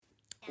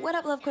What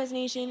up, Love Quest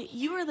Nation?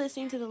 You are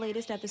listening to the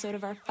latest episode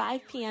of our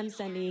 5 p.m.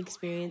 Sunday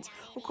experience,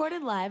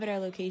 recorded live at our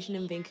location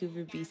in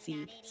Vancouver,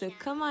 BC. So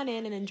come on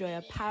in and enjoy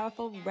a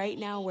powerful Right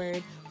Now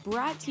word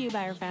brought to you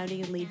by our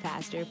founding and lead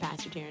pastor,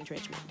 Pastor Terrence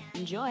Richmond.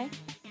 Enjoy.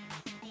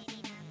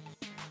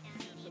 So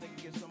they can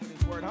get some of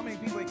this word. How many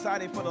people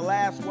excited for the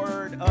last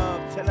word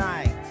of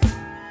tonight?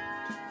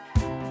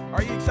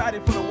 Are you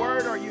excited for the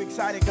word, or are you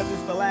excited because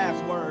it's the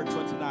last word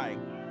for tonight?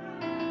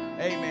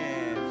 Amen.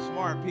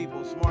 Smart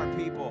people, smart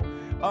people.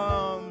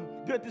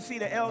 Good to see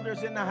the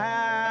elders in the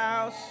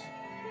house.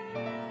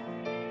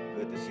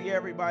 Good to see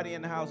everybody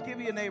in the house. Give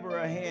your neighbor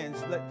a hand.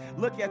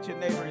 Look at your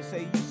neighbor and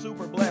say, you're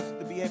super blessed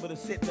to be able to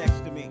sit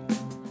next to me.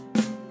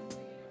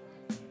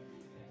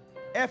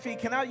 Effie,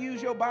 can I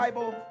use your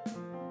Bible?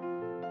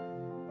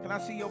 Can I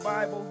see your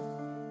Bible?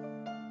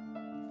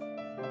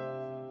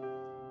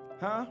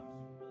 Huh?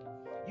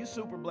 You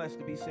super blessed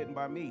to be sitting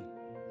by me.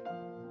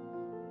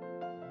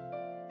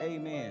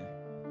 Amen.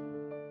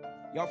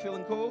 Y'all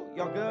feeling cool?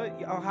 Y'all good?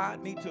 Y'all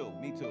hot? Me too.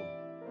 Me too.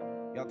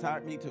 Y'all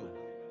tired? Me too.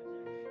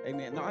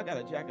 Amen. No, I got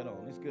a jacket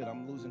on. It's good.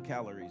 I'm losing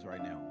calories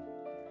right now.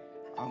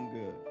 I'm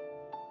good.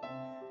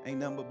 Ain't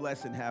nothing but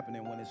blessing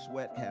happening when it's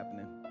sweat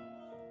happening.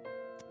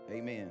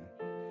 Amen.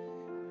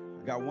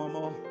 I got a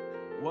little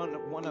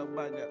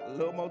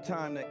more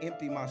time to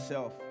empty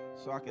myself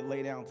so I can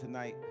lay down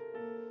tonight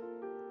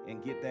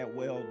and get that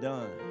well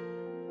done.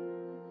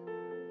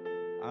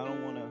 I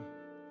don't want to.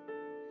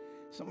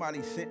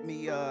 Somebody sent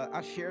me,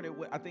 I shared it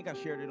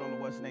on the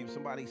What's Name.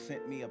 Somebody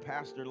sent me, a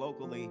pastor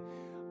locally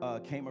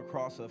came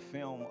across a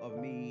film of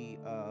me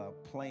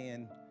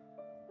playing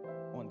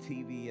on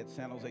TV at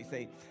San Jose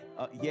State.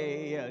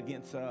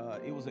 Against,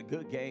 it was a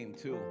good game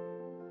too.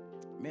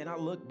 Man, I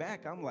look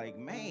back, I'm like,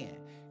 man,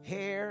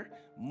 hair,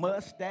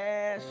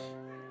 mustache,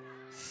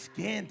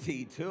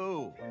 skinty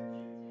too.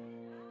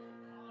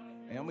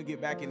 And I'm going to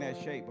get back in that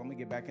shape.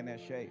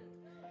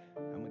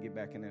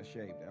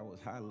 That was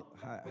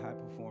high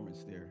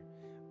performance there.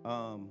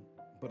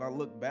 But I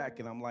look back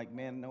and I'm like,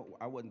 man, no,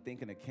 I wasn't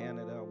thinking of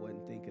Canada. I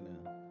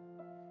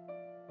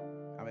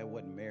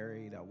wasn't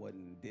married.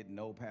 Didn't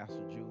know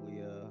Pastor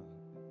Julia.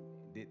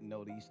 Didn't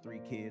know these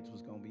 3 kids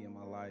was going to be in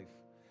my life.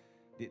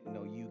 Didn't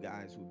know you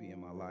guys would be in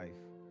my life.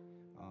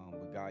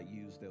 But God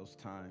used those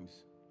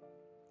times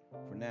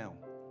for now.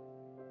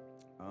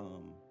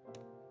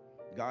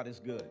 God is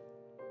good.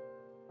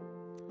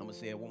 I'm going to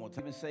say it one more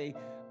time. Say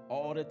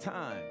all the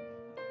time.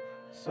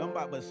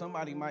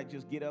 Somebody might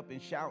just get up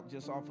and shout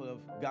just off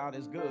of God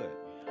is good.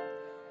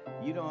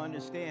 You don't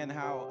understand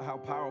how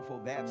powerful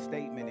that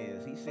statement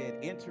is. He said,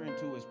 enter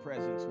into his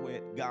presence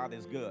with God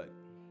is good.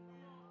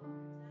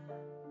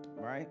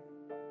 Right?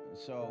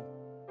 So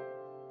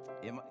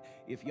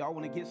if y'all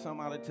want to get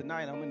something out of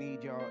tonight, I'm going to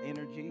need y'all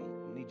energy.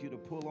 I need you to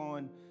pull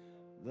on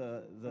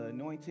the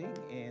anointing,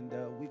 and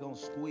we're going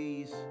to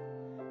squeeze.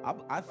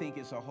 I think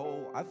it's a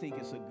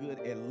good,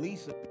 at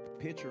least a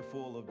pitcher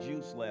full of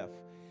juice left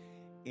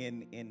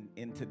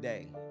in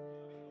today.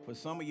 For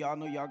some of y'all,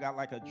 know y'all got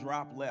like a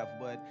drop left,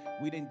 but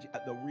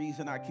the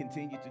reason I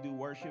continue to do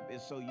worship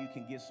is so you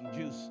can get some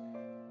juice.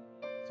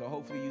 So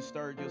hopefully you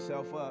stirred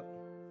yourself up,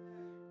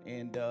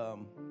 and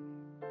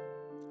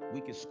we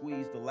can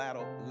squeeze the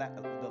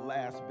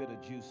last bit of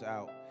juice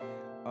out.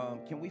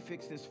 Can we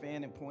fix this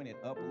fan and point it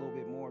up a little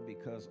bit more?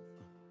 Because,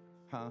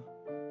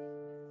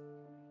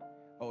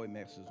 Oh, it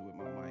messes with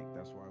my mic.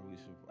 That's why we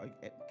should.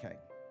 Okay.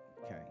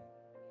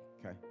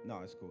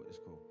 No, it's cool.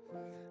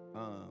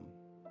 How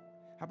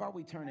about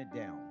we turn it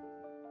down?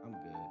 I'm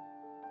good.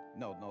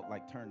 No,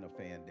 like turn the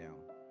fan down.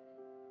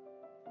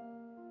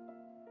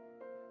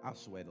 I'll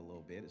sweat a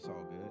little bit. It's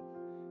all good.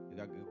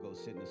 I could go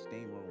sit in the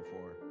steam room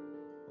for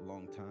a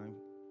long time.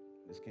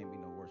 This can't be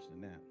no worse than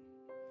that.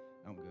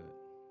 I'm good.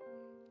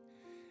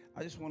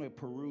 I just want to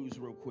peruse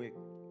real quick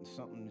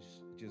something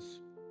just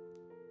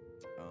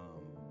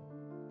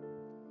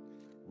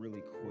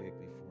really quick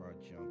before I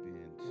jump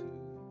into.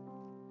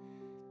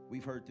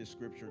 We've heard this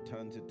scripture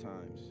tons of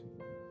times.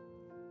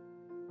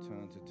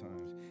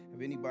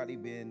 Have anybody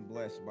been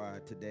blessed by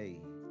today?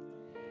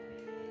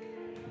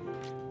 I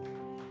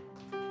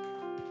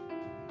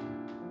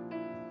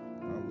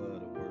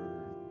love the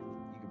word.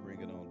 You can bring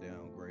it on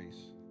down,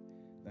 Grace.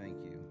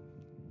 Thank you.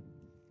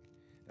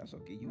 That's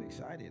okay. You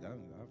excited?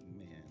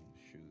 Man,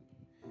 shoot.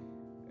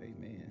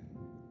 Amen.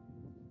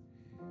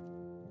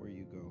 Where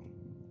you go?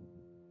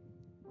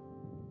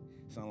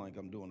 Sound like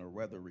I'm doing a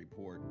weather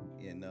report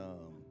in the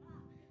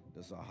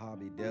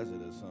Sahara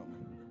Desert or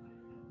something.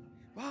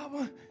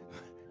 Baba,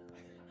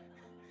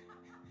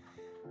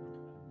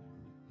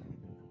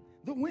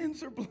 the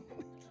winds are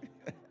blowing.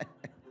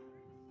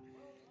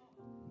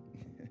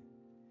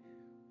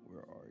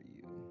 Where are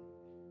you?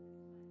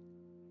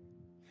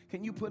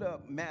 Can you put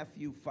up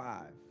Matthew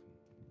 5?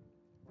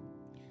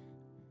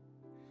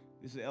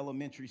 This is an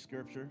elementary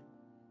scripture,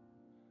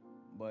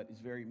 but it's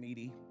very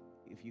meaty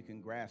if you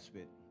can grasp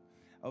it.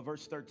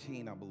 Verse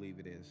 13, I believe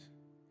it is.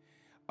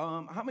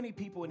 How many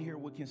people in here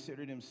would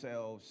consider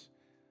themselves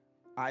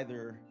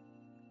either,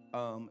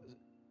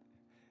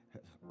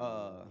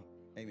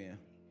 amen.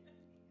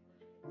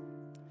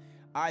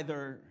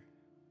 Either,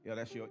 yeah,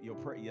 that's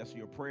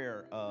your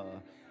prayer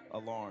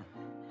alarm.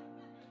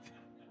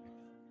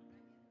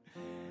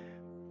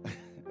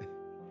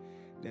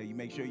 Now you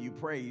make sure you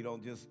pray. You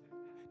don't just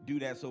do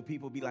that so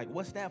people be like,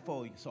 "What's that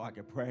for?" So I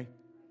can pray.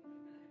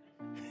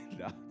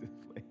 No,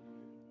 just play.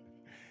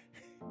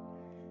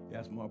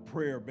 That's my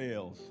prayer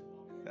bells.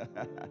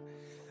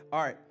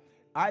 All right.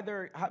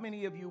 Either, how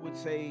many of you would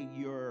say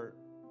you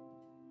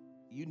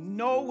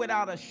know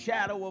without a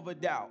shadow of a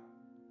doubt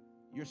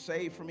you're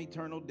saved from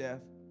eternal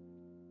death?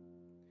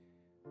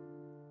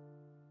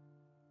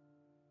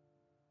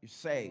 You're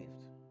saved.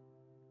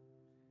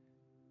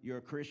 You're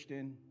a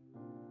Christian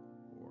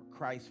or a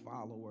Christ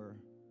follower,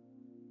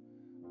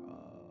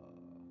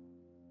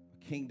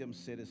 a kingdom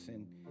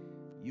citizen.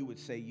 You would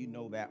say you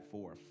know that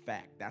for a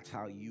fact. That's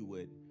how you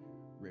would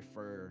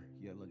refer.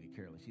 Yeah, look at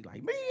Carolyn. She's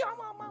like, me, I'm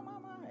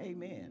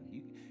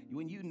amen.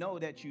 When you know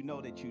that you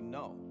know that you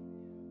know.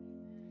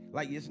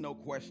 Like, it's no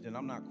question.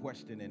 I'm not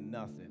questioning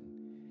nothing.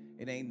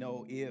 It ain't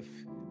no if,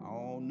 I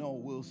don't know,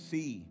 we'll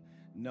see.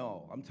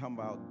 No, I'm talking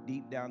about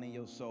deep down in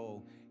your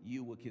soul,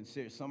 you would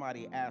consider,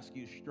 somebody ask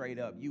you straight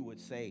up, you would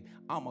say,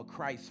 I'm a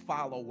Christ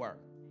follower.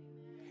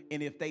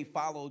 And if they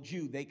followed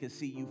you, they could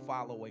see you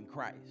following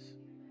Christ.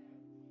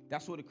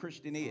 That's what a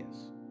Christian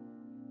is.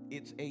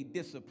 It's a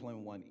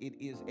disciplined one.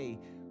 It is a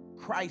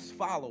Christ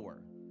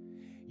follower.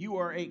 You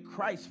are a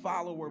Christ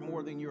follower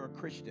more than you're a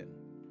Christian.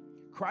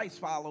 Christ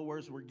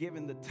followers were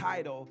given the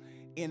title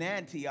in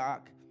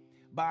Antioch.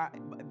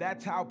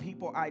 That's how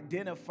people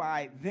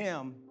identified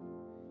them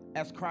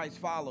as Christ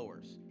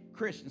followers,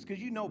 Christians.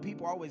 Because you know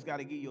people always got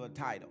to give you a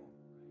title.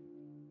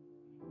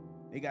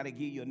 They got to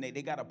give you a name.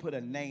 They got to put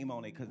a name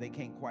on it because they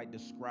can't quite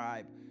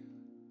describe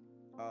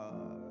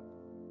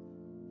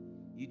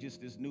you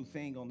just this new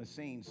thing on the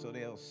scene, so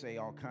they'll say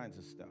all kinds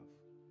of stuff.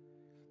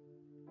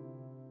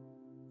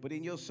 But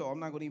in your soul, I'm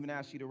not going to even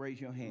ask you to raise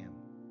your hand,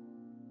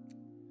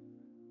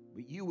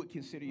 but you would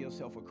consider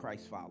yourself a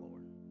Christ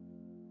follower.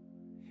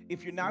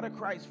 If you're not a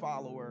Christ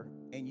follower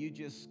and you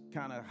just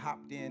kind of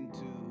hopped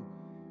into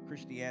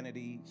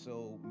Christianity,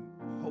 so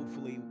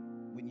hopefully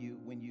when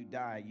you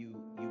die, you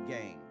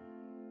gain.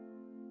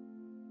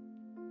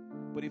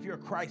 But if you're a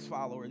Christ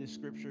follower, this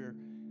scripture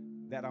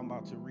that I'm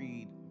about to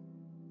read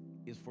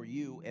is for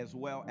you, as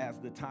well as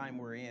the time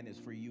we're in is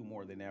for you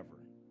more than ever.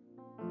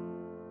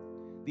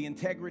 The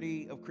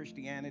integrity of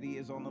Christianity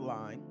is on the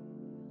line.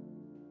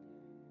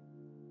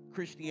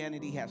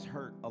 Christianity has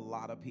hurt a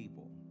lot of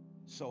people.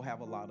 So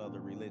have a lot of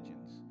other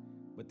religions.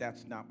 But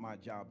that's not my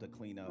job to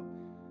clean up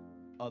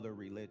other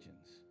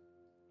religions.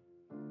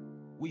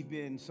 We've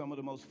been some of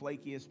the most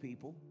flakiest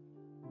people,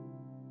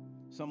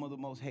 some of the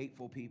most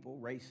hateful people,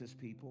 racist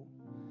people.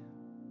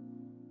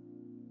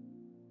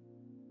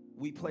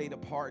 We played a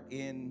part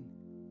in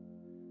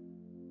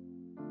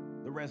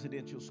the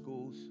residential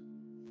schools.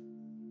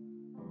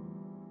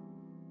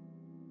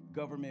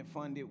 Government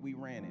funded, we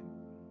ran it.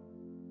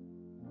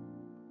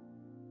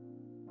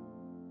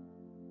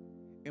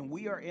 And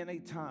we are in a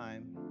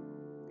time,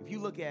 if you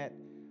look at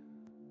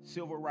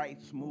civil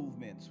rights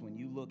movements, when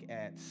you look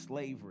at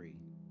slavery,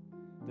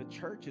 the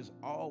church has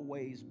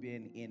always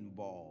been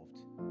involved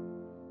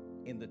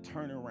in the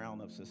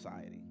turnaround of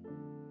society.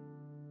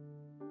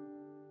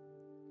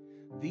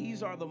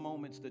 These are the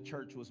moments the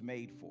church was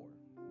made for.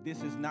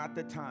 This is not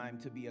the time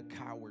to be a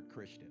coward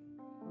Christian.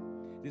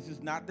 This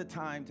is not the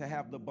time to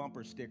have the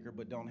bumper sticker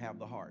but don't have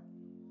the heart.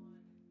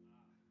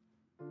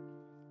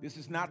 This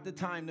is not the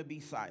time to be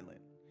silent.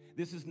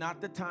 This is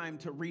not the time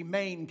to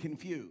remain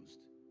confused.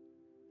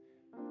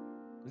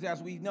 Because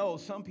as we know,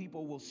 some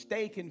people will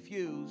stay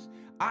confused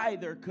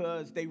either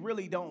because they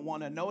really don't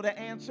want to know the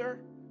answer,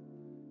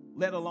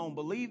 let alone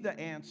believe the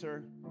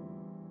answer,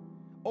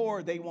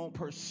 or they won't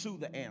pursue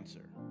the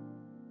answer.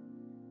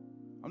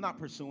 I'm not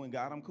pursuing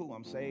God. I'm cool.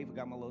 I'm saved. I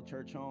got my little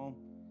church home.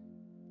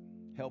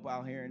 Help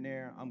out here and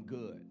there. I'm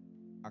good.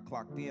 I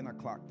clocked in. I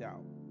clocked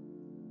out.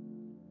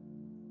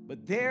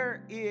 But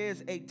there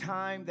is a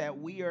time that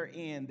we are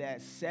in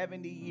that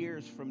 70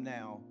 years from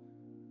now,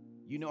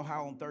 you know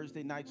how on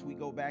Thursday nights we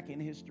go back in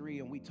history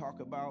and we talk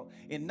about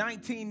in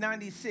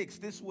 1996,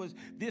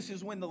 this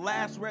is when the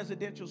last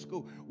residential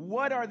school,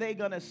 what are they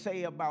going to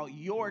say about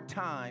your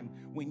time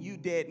when you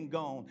dead and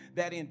gone?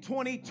 That in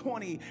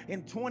 2020,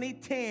 in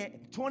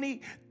 2010,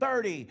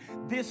 2030,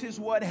 this is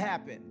what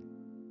happened.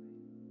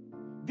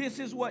 This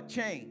is what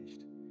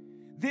changed.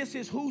 This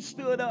is who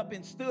stood up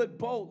and stood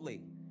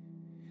boldly.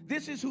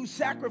 This is who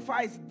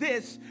sacrificed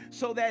this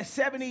so that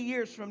 70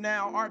 years from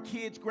now, our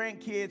kids,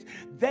 grandkids,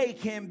 they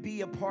can be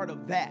a part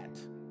of that.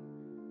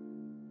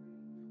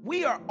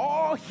 We are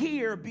all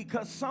here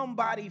because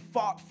somebody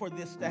fought for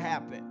this to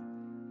happen.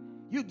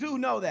 You do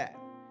know that.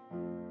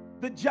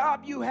 The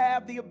job you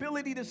have, the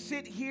ability to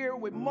sit here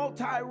with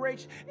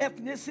multi-race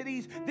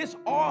ethnicities, this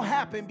all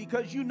happened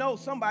because you know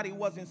somebody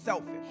wasn't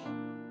selfish.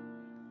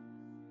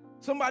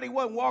 Somebody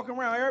wasn't walking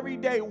around every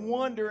day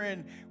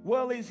wondering,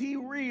 well, is he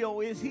real?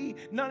 Is he?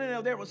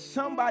 No. There was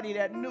somebody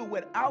that knew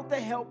without the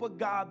help of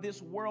God,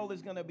 this world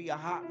is going to be a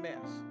hot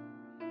mess.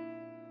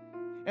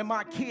 And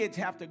my kids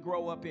have to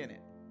grow up in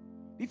it.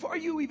 Before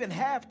you even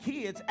have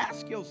kids,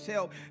 ask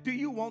yourself, do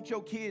you want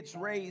your kids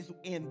raised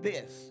in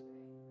this?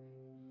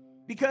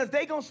 Because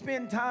they're going to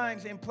spend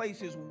times in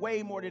places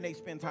way more than they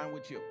spend time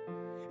with you.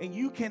 And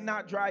you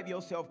cannot drive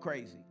yourself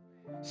crazy.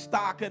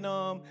 Stalking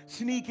them,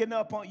 sneaking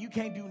up on, you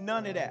can't do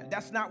none of that.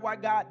 That's not why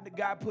God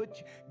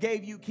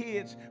gave you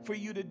kids for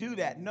you to do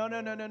that.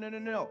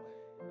 No.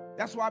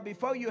 That's why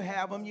before you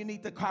have them, you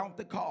need to count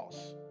the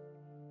cost.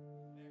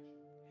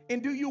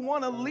 And do you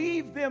want to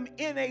leave them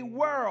in a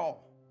world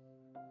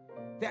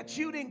that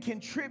you didn't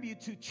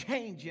contribute to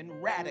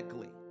changing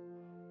radically?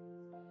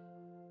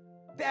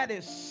 That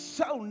is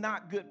so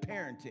not good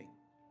parenting.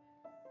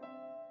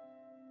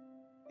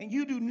 And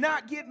you do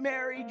not get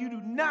married, you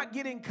do not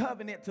get in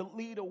covenant to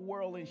lead a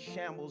world in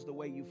shambles the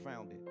way you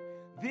found it.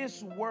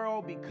 This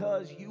world,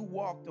 because you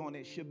walked on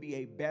it, should be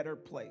a better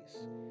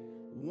place.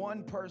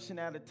 One person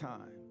at a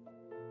time,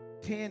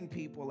 10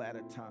 people at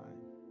a time.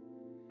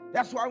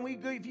 That's why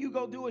if you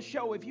go do a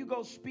show, if you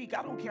go speak,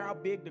 I don't care how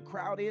big the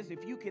crowd is,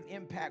 if you can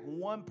impact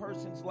one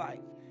person's life.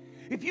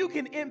 If you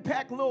can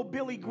impact little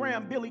Billy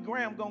Graham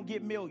gonna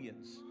get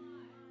millions.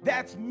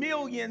 That's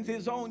millions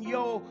is on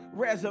your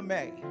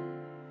resume.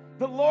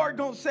 The Lord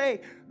gonna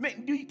say,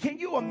 man, can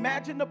you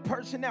imagine the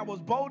person that was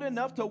bold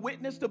enough to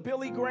witness to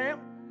Billy Graham?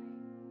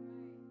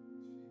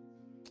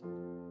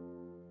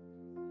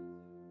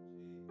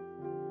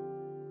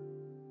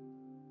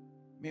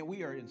 Man,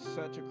 we are in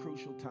such a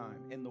crucial time,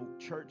 and the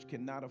church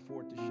cannot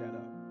afford to shut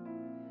up.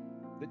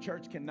 The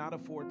church cannot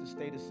afford to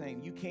stay the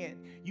same. You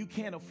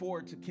can't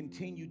afford to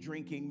continue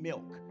drinking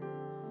milk.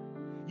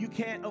 You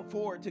can't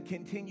afford to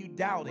continue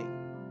doubting.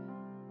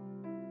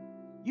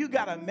 You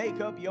got to make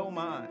up your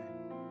mind.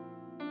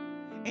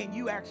 And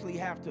you actually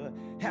have to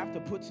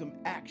put some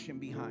action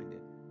behind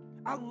it.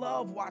 I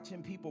love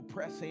watching people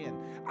press in.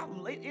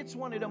 It's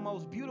one of the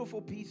most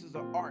beautiful pieces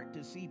of art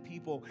to see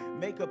people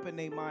make up in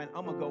their mind,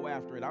 I'm going to go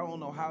after it. I don't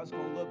know how it's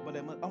going to look, but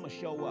I'm going to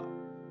show up.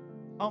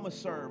 I'm going to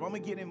serve. I'm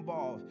going to get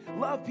involved.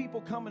 Love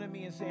people coming to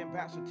me and saying,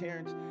 Pastor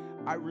Terrence,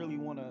 I really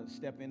want to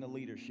step into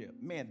leadership.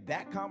 Man,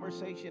 that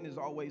conversation is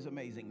always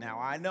amazing. Now,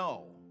 I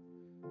know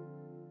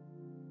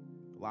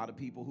a lot of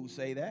people who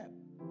say that,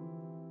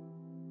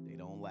 they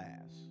don't last.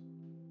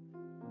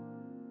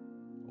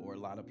 Or a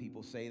lot of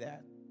people say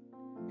that,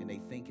 and they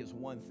think it's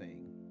one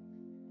thing.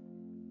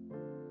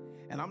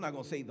 And I'm not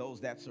going to say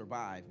those that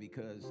survive,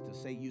 because to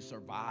say you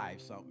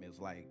survive something is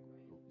like,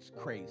 it's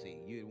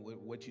crazy.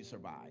 What you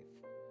survive?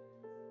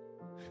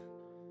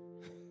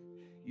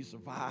 You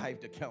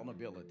survived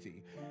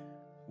accountability.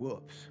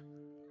 Whoops.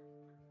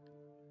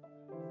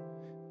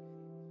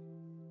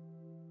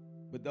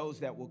 But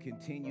those that will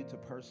continue to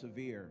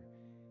persevere,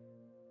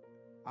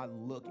 I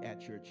look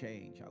at your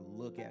change. I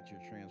look at your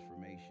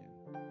transformation.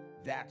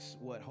 That's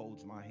what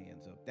holds my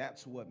hands up.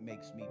 That's what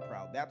makes me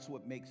proud. That's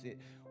what makes it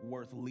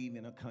worth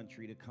leaving a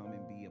country to come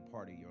and be a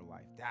part of your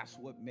life. That's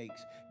what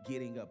makes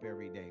getting up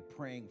every day,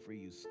 praying for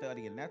you,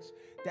 studying. That's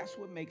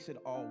what makes it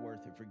all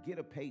worth it. Forget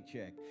a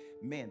paycheck.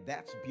 Man,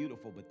 that's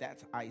beautiful, but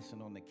that's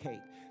icing on the cake.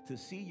 To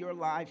see your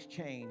lives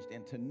changed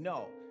and to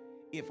know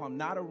if I'm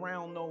not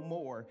around no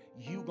more,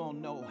 you gonna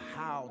know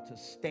how to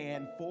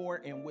stand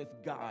for and with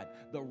God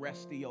the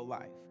rest of your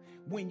life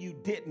when you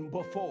didn't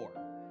before.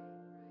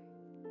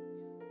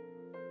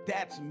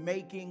 That's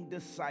making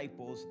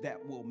disciples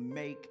that will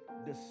make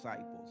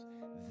disciples.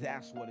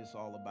 That's what it's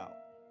all about.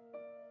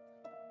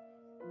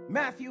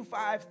 Matthew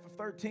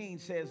 5:13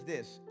 says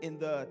this in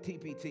the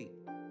TPT.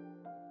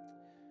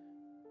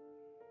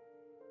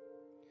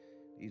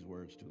 These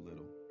words too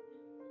little.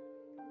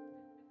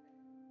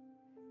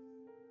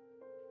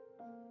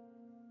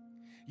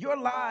 Your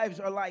lives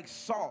are like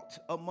salt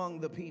among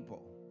the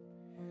people.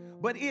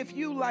 But if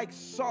you like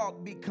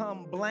salt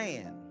become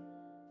bland,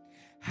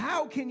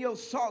 how can your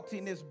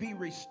saltiness be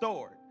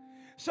restored?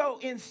 So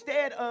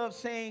instead of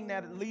saying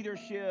that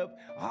leadership,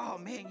 oh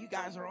man, you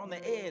guys are on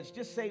the edge,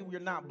 just say we're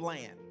not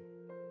bland.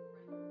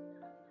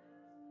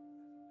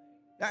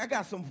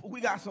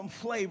 We got some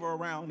flavor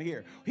around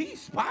here.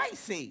 He's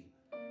spicy.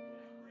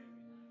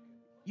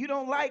 You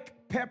don't like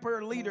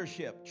pepper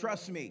leadership,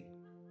 trust me.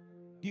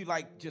 Do you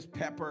like just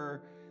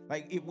pepper?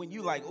 Like when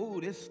you like,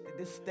 ooh, this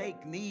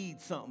steak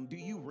needs something, do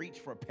you reach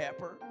for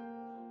pepper?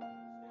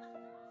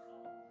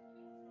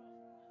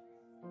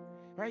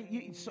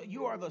 Right? So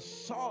you are the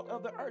salt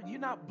of the earth. You're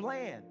not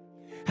bland.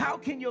 How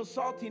can your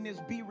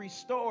saltiness be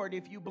restored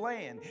if you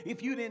bland?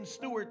 If you didn't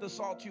steward the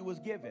salt you was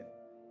given?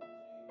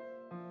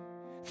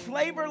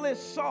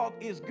 Flavorless salt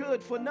is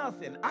good for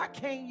nothing. I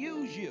can't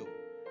use you.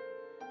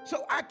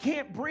 So I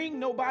can't bring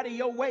nobody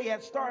your way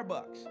at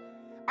Starbucks.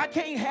 I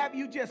can't have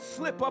you just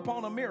slip up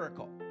on a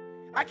miracle.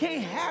 I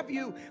can't have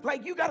you,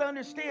 like, you got to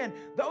understand,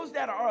 those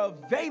that are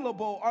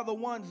available are the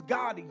ones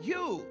God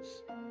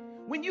used.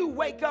 When you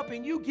wake up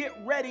and you get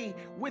ready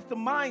with the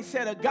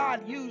mindset of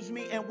God use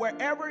me, and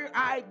wherever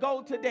I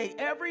go today,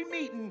 every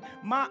meeting,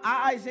 my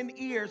eyes and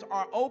ears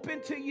are open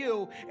to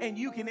you, and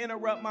you can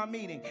interrupt my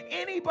meeting.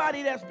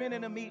 Anybody that's been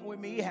in a meeting with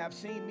me have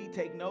seen me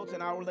take notes,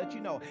 and I will let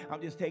you know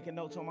I'm just taking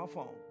notes on my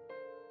phone.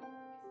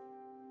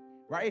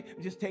 right?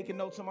 Just taking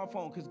notes on my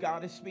phone because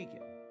God is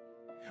speaking.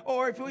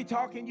 Or if we're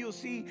talking, you'll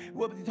see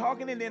we'll be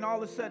talking, and then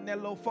all of a sudden that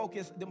little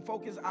focus, them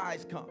focused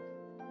eyes come.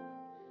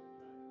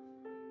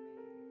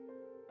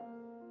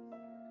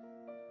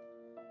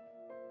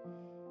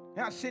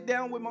 And I sit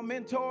down with my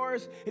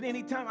mentors, and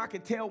anytime I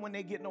can tell when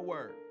they're getting a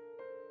word.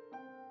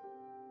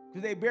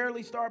 Because they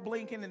barely start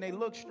blinking, and they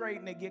look straight,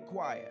 and they get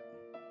quiet.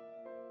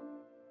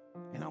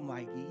 And I'm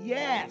like,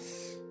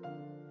 yes.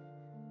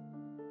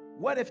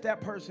 What if that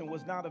person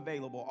was not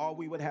available? All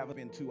we would have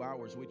been 2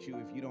 hours with you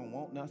if you don't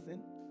want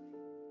nothing.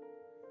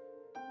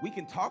 We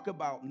can talk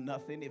about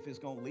nothing if it's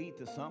going to lead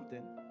to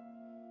something.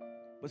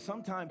 But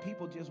sometimes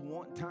people just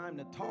want time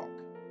to talk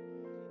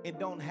and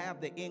don't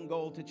have the end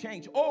goal to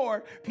change.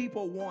 Or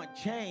people want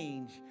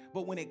change,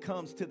 but when it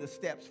comes to the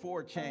steps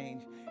for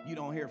change, you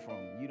don't hear from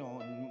them. You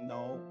don't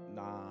know,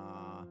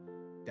 nah,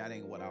 that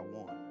ain't what I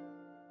want.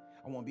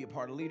 I want to be a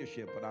part of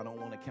leadership, but I don't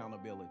want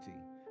accountability.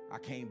 I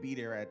can't be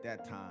there at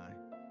that time.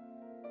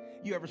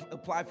 You ever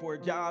apply for a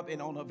job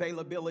and on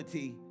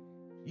availability,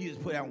 you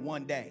just put out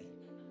 1 day?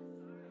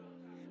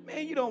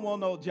 Man, you don't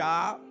want no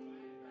job.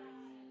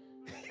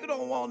 You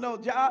don't want no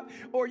job.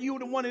 Or you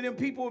one of them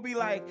people will be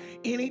like,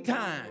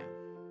 anytime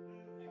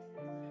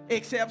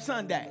except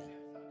Sunday.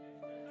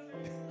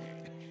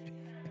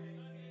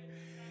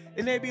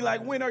 And they'd be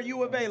like, when are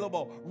you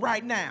available?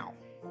 Right now.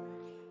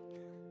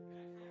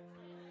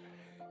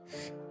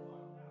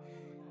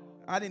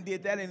 I done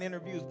did that in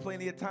interviews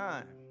plenty of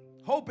time,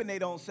 hoping they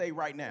don't say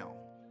right now.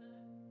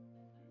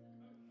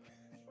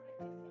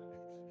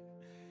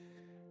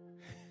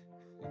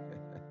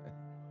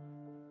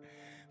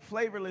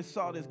 Flavorless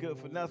salt is good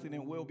for nothing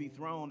and will be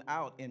thrown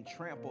out and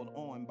trampled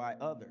on by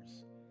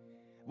others.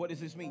 What does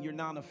this mean? You're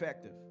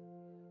non-effective.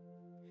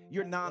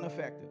 You're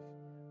non-effective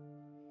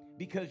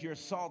because your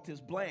salt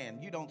is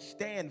bland. You don't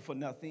stand for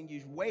nothing.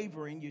 You're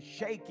wavering. You're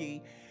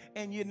shaky,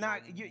 and you're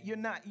not.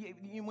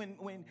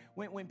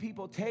 When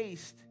people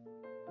taste,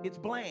 it's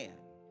bland.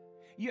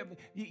 You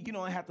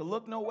don't have to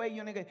look no way.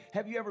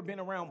 Have you ever been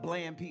around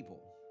bland people?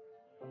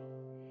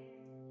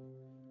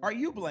 Are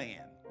you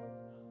bland?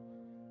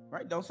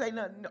 Right? Don't say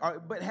nothing.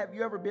 But have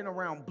you ever been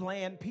around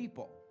bland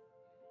people?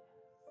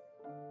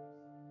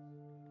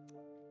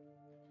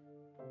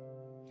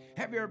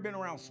 Have you ever been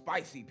around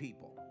spicy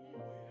people?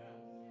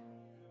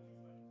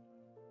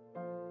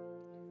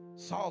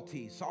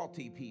 Salty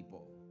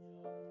people.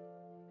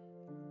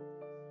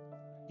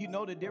 You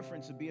know the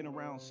difference of being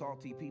around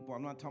salty people.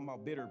 I'm not talking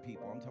about bitter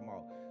people. I'm talking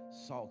about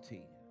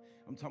salty.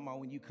 I'm talking about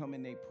when you come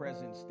in their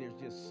presence, there's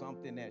just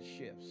something that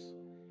shifts.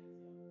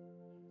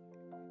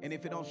 And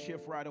if it don't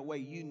shift right away,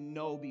 you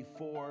know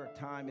before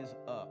time is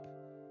up,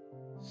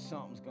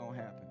 something's going to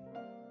happen.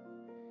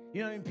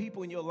 You know what I mean?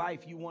 People in your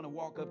life you want to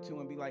walk up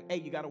to and be like, hey,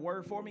 you got a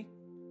word for me?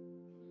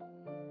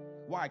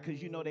 Why? Because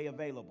you know they're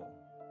available.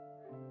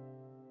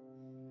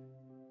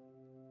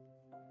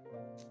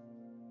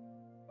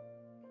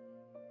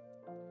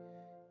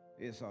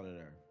 It's all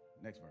there.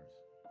 Next verse.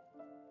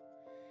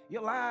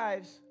 Your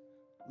lives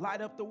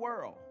light up the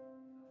world.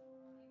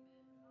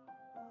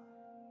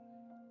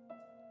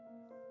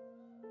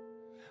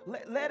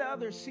 Let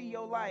others see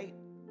your light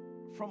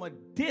from a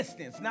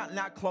distance,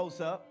 not close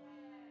up.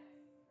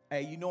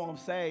 Hey, you know I'm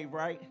saved,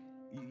 right?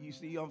 You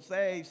see I'm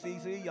saved.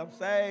 CC, I'm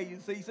saved. You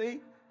CC?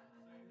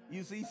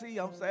 You CC,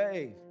 I'm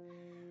saved.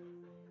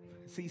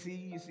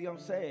 CC, you see I'm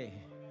saved.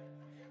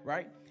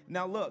 Right?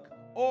 Now look,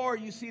 or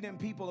you see them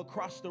people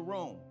across the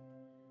room.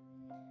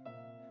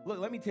 Look,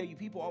 let me tell you,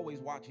 people always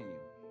watching you.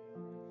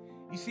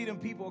 You see them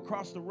people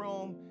across the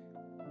room,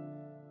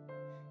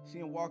 see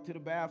them walk to the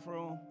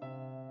bathroom,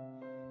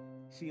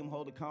 see them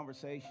hold a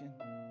conversation.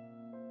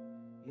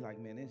 You're like,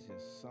 man, it's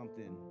just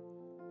something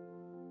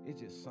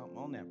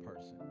on that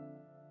person.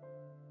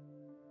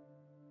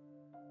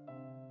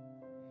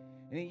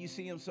 And then you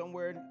see them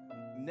somewhere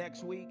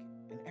next week,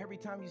 and every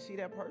time you see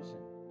that person,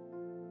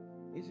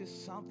 it's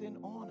just something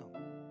on them.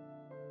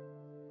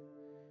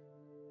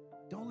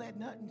 Don't let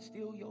nothing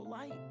steal your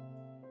light.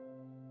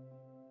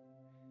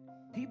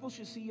 People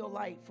should see your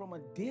light from a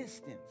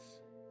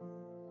distance.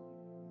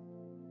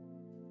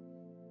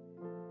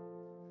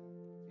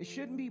 It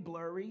shouldn't be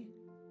blurry.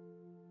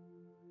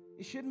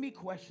 It shouldn't be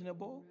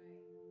questionable.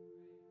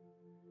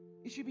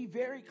 It should be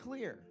very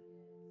clear.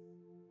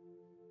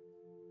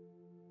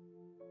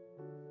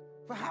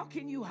 For how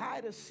can you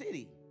hide a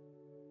city?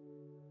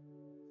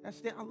 I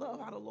love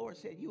how the Lord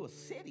said you a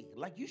city.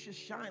 Like you should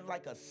shine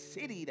like a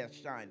city that's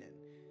shining.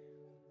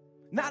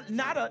 Not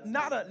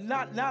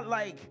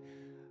like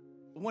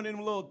one of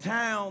them little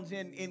towns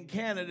in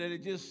Canada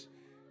that just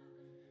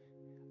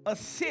a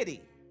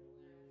city.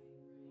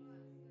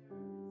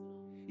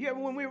 You ever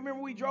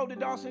remember we drove to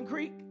Dawson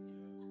Creek?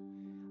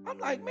 I'm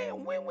like,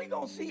 man, when we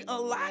gonna see a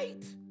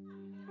light?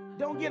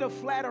 Don't get a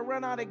flat or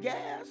run out of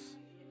gas.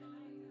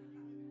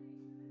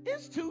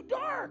 It's too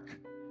dark.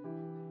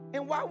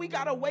 And why we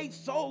gotta wait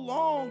so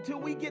long till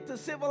we get to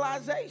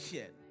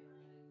civilization?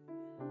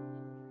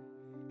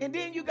 And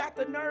then you got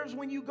the nerves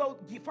when you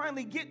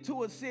finally get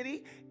to a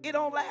city, it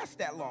don't last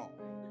that long.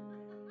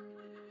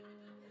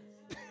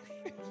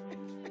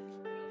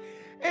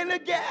 And the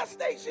gas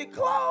station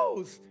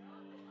closed.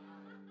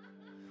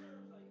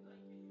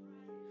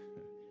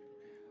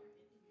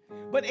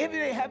 But if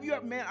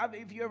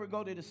you ever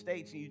go to the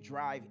States and you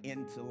drive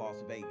into Las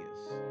Vegas,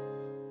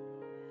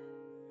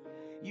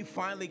 you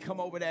finally come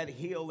over that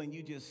hill and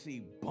you just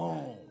see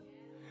boom.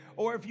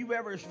 Or if you've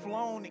ever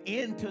flown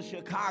into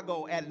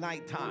Chicago at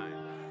nighttime,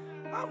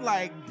 I'm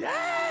like,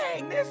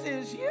 dang, this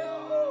is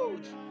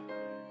huge.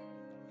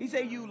 He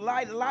said you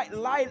light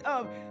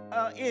up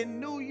in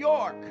New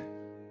York,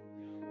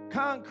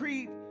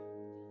 concrete.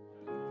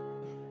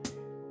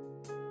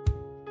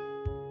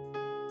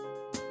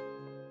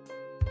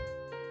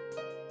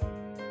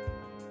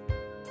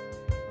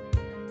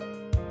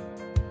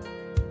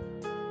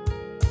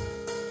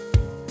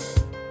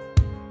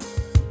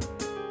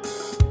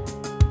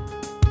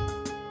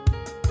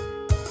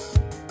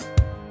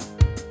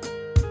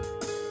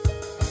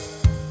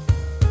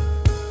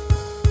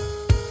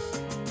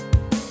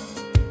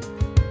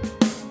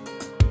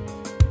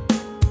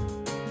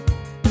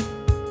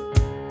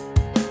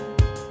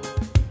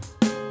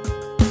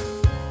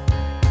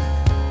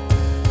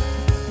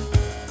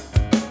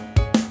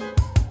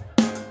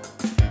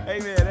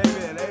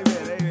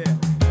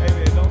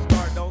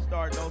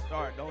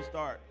 Don't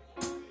start.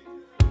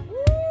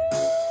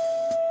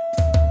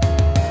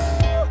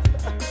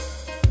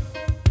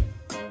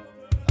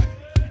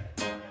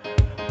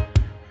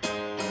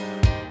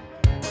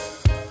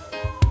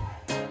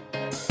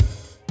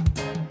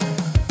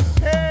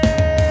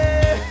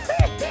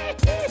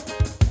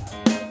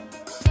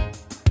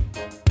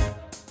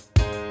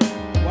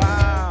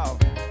 Wow.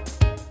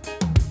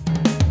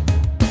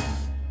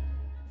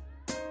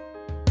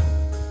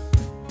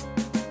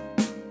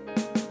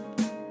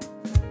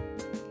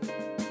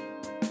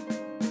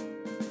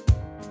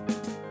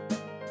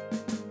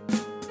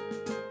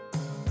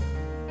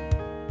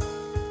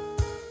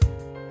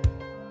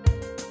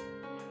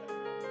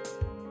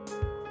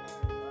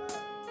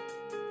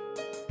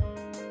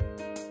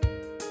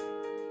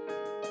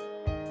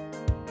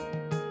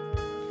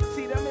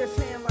 See, them is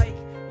saying like,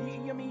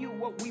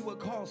 what we would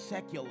call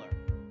secular.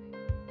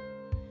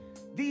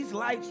 These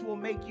lights will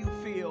make you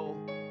feel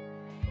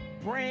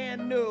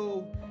brand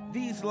new.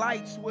 These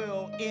lights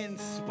will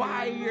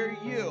inspire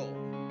you,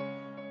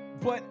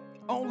 but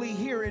only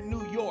here in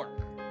New York.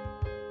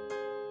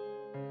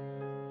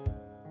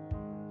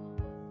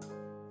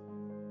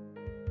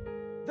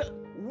 The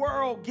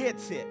world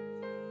gets it.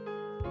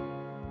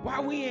 Why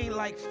we ain't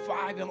like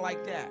vibing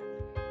like that?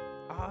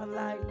 Our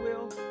light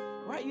will,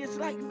 right? It's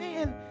like,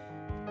 man,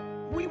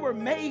 we were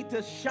made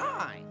to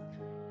shine.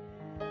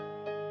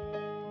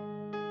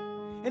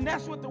 And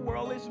that's what the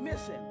world is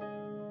missing.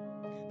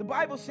 The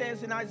Bible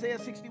says in Isaiah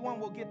 61,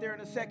 we'll get there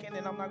in a second,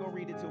 and I'm not going to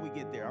read it till we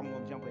get there. I'm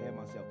going to jump ahead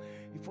myself.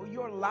 For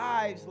your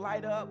lives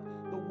light up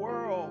the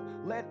world.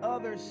 Let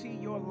others see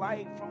your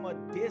light from a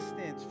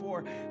distance.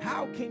 For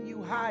how can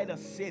you hide a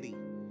city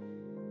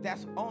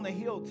that's on a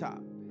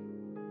hilltop?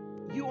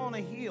 You on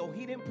a hill.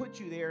 He didn't put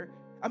you there.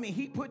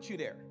 He put you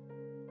there.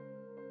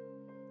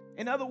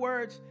 In other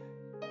words,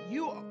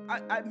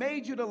 I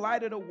made you the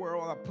light of the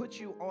world. I put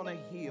you on a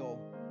hill.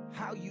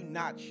 How you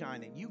not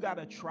shining? You got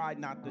to try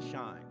not to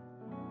shine.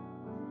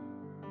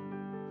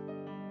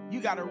 You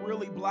got to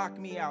really block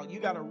me out.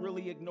 You got to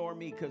really ignore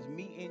me, because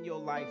me in your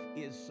life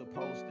is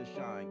supposed to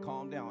shine.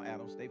 Calm down,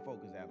 Adam. Stay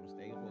focused, Adam.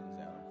 Stay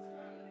focused, Adam.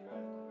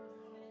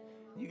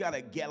 You got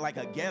to get like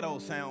a ghetto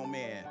sound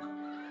man.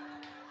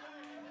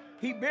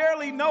 He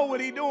barely know what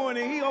he doing,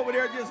 and he over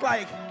there just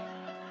like,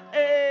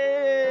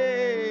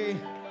 hey.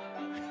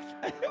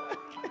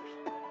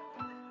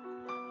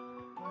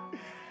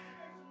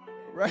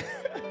 Right?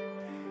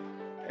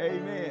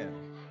 Amen.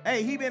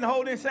 Hey, he been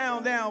holding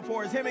sound down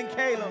for us, him and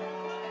Caleb.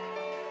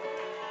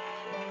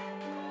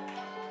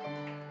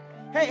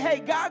 Hey,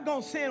 God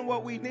gonna send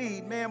what we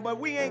need, man, but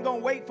we ain't gonna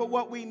wait for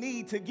what we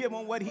need to give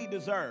him what he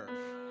deserves.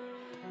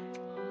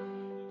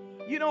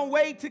 You don't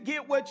wait to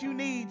get what you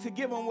need to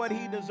give him what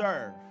he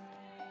deserves.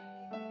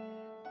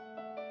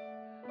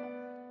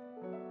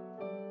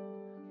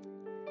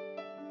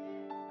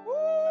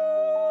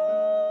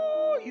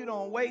 You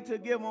don't wait to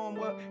give him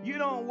what you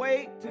don't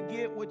wait to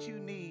get what you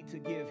need to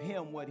give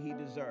him what he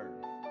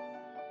deserves.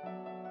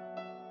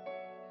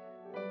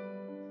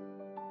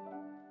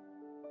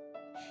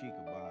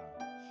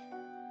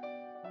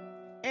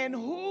 And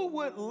who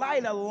would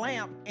light a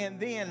lamp and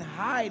then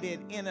hide it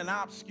in an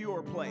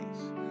obscure place?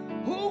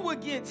 Who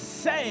would get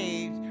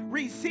saved,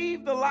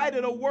 receive the light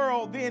of the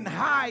world, then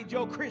hide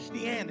your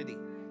Christianity?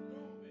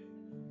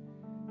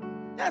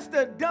 That's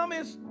the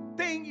dumbest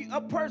thing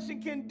a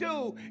person can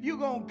do. You're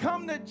going to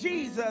come to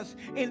Jesus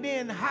and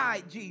then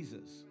hide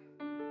Jesus.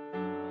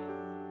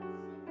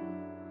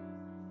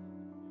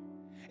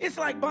 It's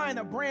like buying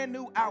a brand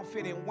new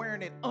outfit and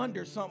wearing it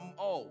under something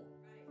old.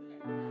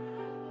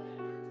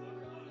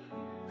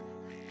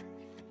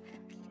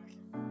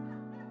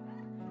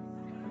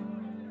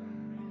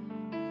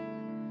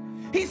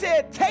 He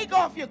said, take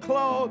off your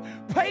clothes,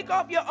 take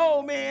off your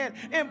old man,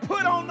 and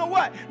put on the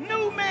what?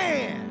 New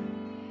man.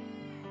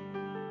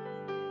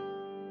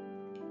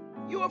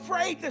 You you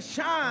afraid to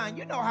shine?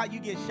 You know how you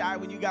get shy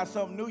when you got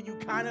something new. You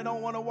kind of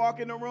don't want to walk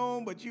in the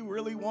room, but you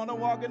really want to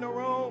walk in the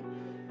room.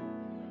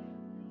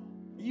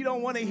 You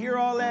don't want to hear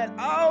all that,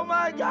 oh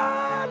my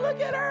God, look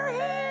at her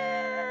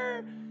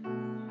hair.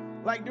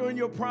 Like during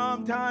your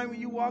prom time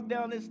when you walk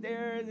down the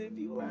stairs and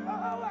people are like,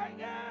 oh my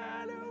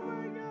God, oh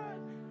my God.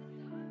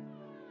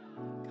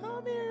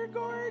 Come here,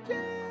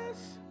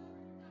 gorgeous.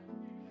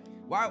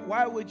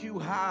 Why would you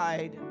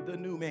hide the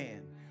new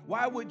man?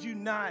 Why would you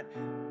not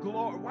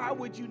why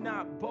would you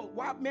not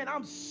boast? Man,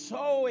 I'm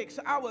so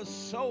excited. I was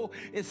so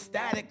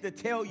ecstatic to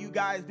tell you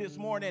guys this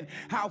morning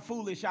how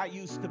foolish I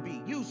used to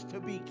be. Used to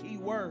be, key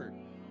word.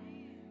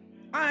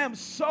 I am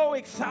so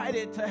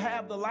excited to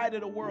have the light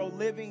of the world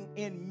living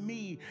in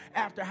me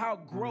after how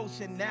gross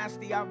and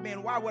nasty I've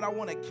been. Why would I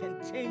want to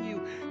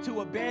continue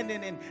to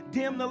abandon and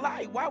dim the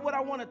light? Why would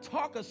I want to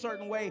talk a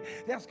certain way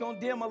that's going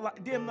to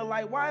dim the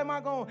light? Why am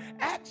I going to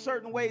act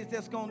certain ways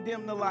that's going to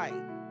dim the light?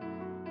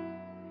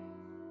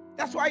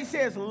 That's why he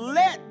says,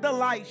 let the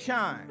light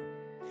shine.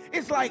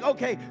 It's like,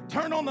 okay,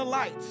 turn on the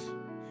lights.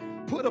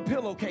 Put a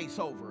pillowcase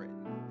over it.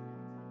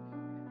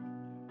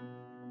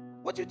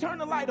 What you turn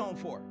the light on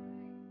for?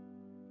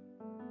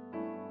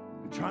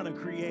 Trying to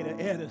create an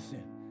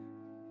Edison.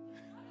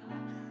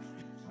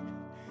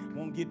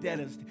 Won't get that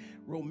as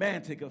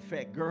romantic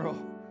effect,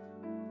 girl.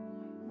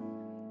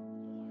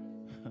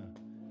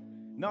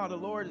 No, the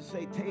Lord is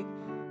say, take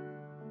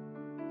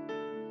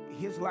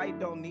his light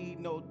don't need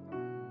no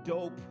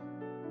dope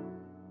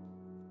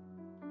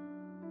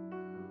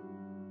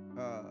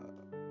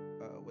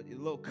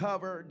little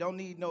cover, don't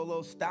need no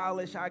little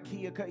stylish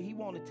IKEA cover. He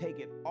want to take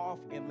it off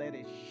and let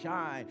it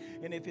shine.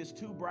 And if it's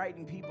too bright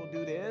and people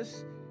do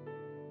this,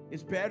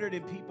 it's better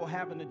than people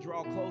having to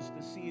draw close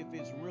to see if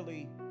it's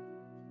really,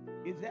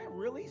 is that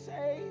really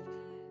saved?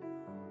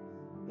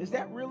 Is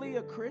that really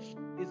a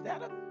Christian? Is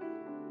that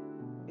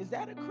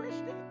a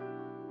Christian?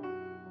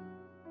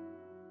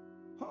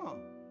 Huh.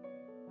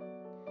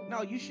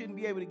 No, you shouldn't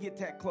be able to get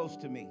that close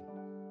to me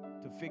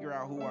to figure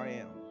out who I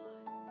am.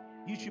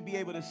 You should be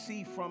able to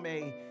see from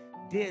a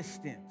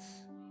distance.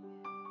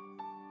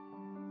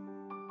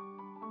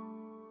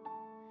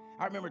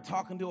 I remember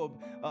talking to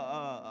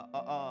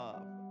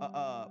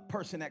a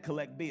person that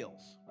collect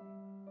bills.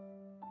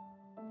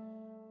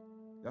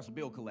 That's a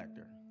bill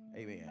collector.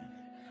 Amen.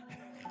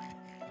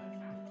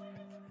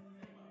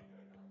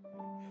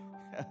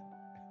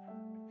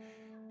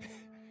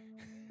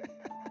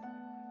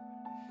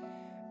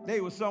 They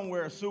were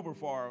somewhere super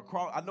far,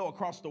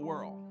 across the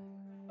world.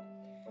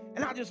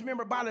 And I just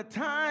remember by the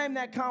time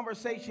that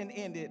conversation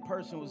ended,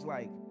 person was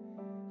like,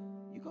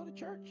 you go to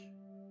church?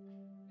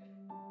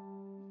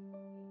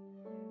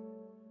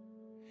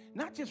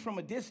 Not just from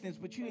a distance,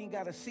 but you ain't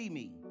got to see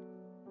me.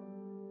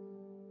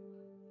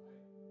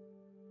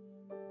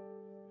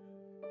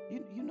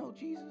 You know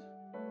Jesus?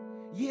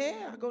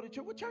 Yeah, I go to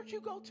church. What church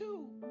you go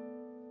to?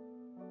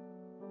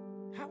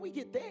 How we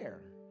get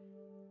there?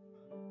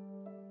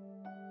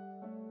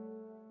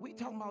 We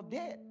talking about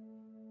debt.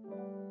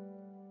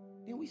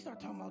 Then we start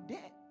talking about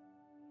debt.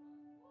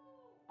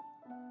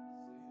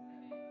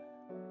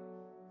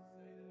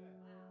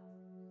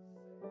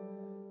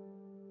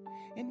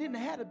 And then I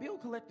had a bill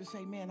collector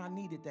say, man, I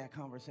needed that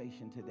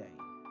conversation today.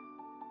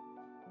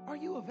 Are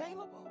you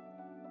available?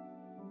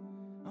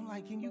 I'm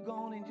like, can you go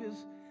on and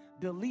just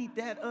delete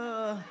that,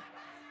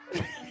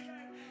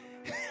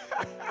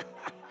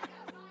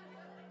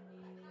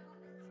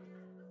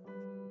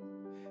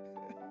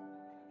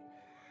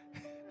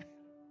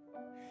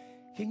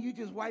 Can you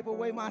just wipe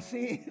away my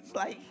sins?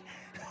 like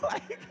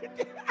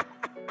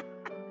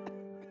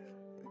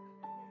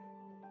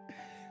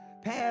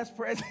past,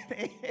 present,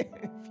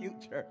 and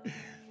future.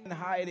 And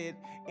hide it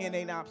in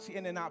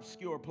an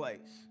obscure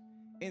place.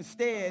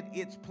 Instead,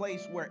 it's a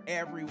place where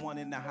everyone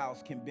in the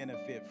house can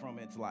benefit from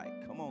its light.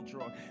 Come on,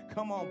 Troy.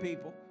 Come on,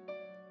 people.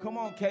 Come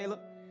on, Caleb.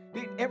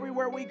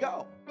 Everywhere we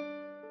go.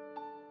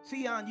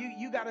 Sion,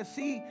 you got to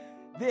see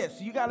this.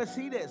 You got to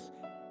see this.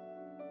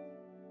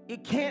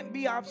 It can't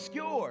be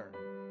obscure.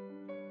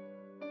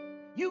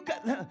 You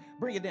got,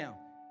 bring it down.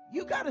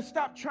 You got to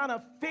stop trying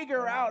to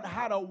figure out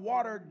how to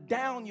water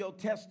down your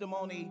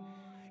testimony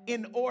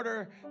in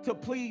order to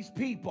please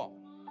people.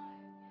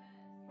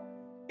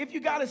 If you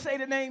got to say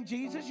the name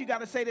Jesus, you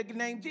got to say the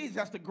name Jesus.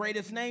 That's the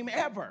greatest name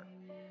ever.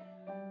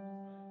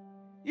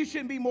 You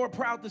shouldn't be more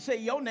proud to say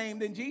your name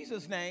than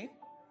Jesus' name.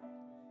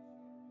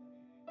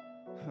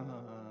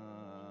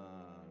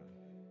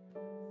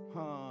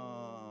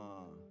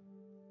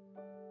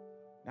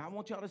 Now, I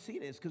want y'all to see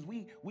this because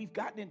we've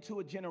gotten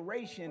into a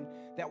generation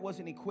that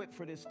wasn't equipped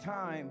for this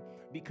time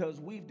because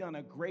we've done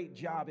a great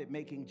job at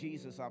making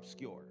Jesus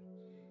obscure.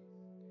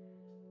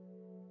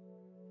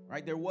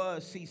 Right? There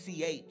was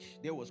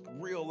CCH. There was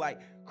real like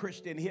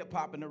Christian hip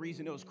hop, and the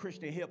reason it was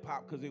Christian hip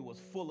hop because it was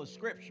full of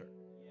scripture.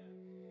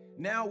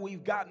 Now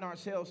we've gotten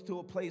ourselves to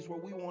a place where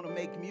we want to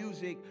make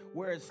music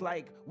where it's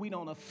like we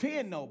don't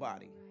offend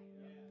nobody.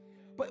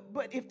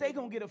 But if they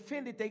gonna get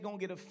offended, they gonna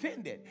get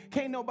offended.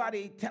 Can't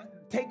nobody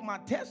take my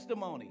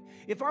testimony.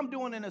 If I'm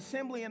doing an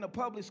assembly in a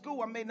public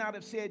school, I may not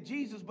have said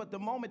Jesus, but the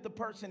moment the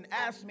person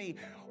asks me,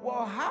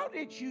 well, how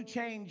did you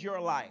change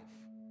your life?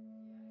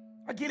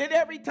 I get it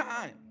every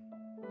time.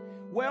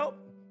 Well,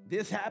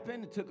 this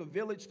happened. It took a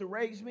village to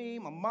raise me,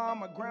 my mom,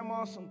 my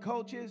grandma, some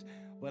coaches.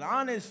 But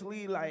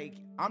honestly,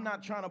 I'm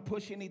not trying to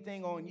push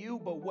anything on you,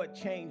 but what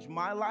changed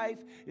my life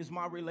is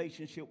my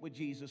relationship with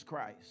Jesus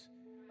Christ.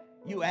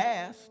 You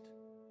asked.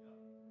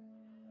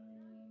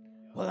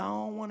 Well, I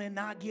don't want to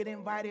not get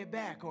invited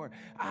back, or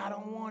I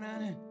don't want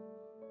to.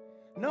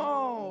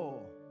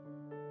 No.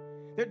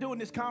 They're doing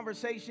this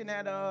conversation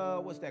at,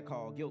 what's that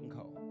called? Guilt and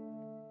Co.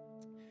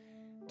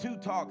 Two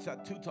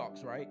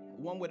talks, right?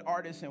 One with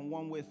artists and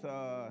one with,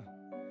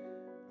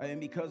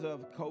 and because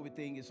of COVID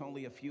thing, it's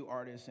only a few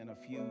artists and a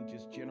few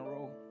just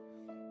general.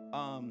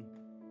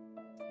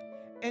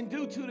 And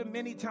due to the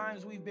many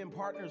times we've been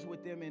partners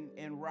with them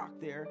and rock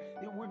there,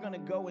 we're going to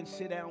go and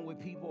sit down with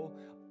people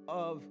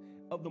of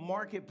the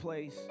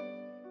marketplace,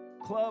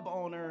 club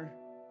owner,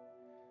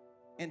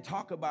 and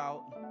talk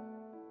about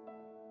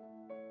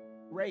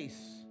race,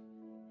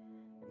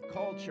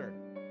 culture.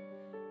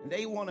 And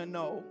they want to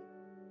know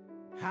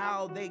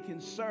how they can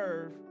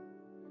serve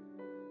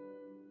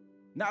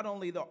not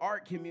only the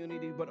art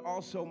community, but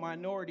also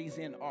minorities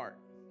in art.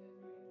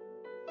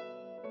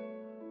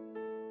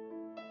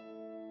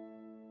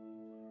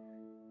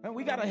 And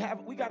we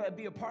gotta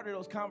be a part of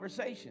those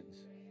conversations.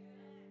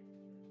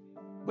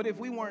 But if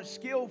we weren't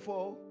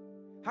skillful,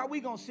 how we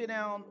gonna sit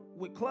down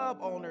with club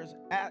owners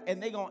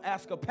and they gonna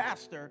ask a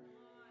pastor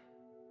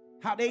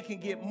how they can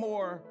get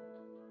more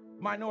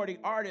minority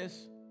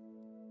artists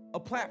a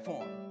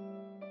platform?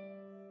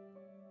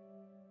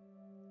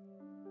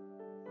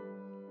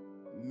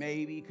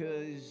 Maybe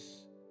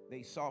because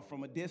they saw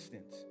from a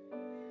distance.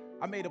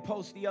 I made a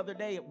post the other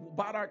day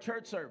about our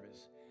church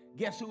service.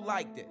 Guess who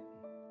liked it?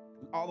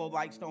 Although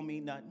likes don't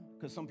mean nothing,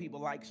 because some people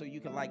like so you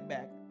can like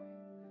back.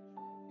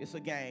 It's a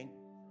gang.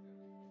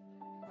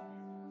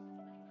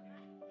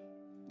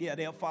 Yeah,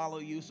 they'll follow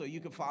you so you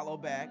can follow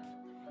back.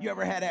 You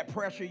ever had that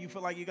pressure you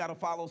feel like you got to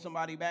follow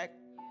somebody back?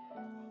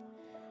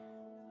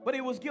 But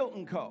it was Guilt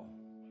and Co.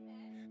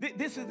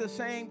 This is the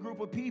same group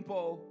of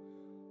people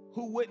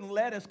who wouldn't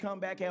let us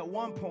come back at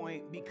one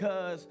point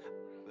because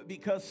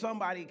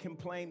somebody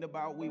complained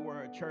about we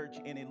were a church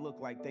and it looked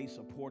like they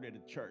supported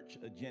a church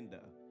agenda.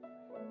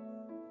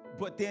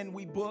 But then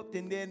we booked,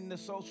 and then the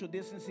social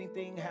distancing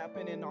thing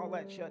happened and all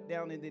that shut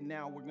down, and then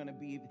now we're going to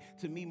be,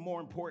 to me, more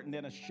important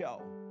than a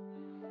show,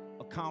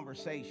 a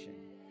conversation.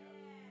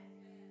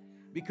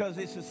 Because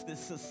this is the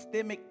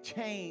systemic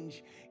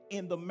change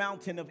in the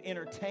mountain of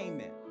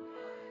entertainment.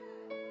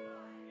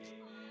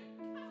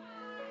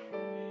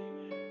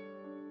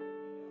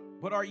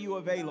 But are you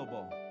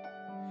available?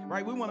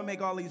 Right? We want to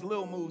make all these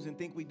little moves and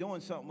think we're doing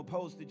something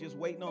opposed to just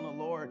waiting on the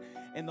Lord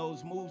and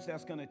those moves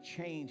that's going to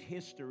change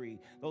history,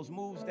 those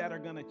moves that are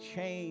going to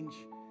change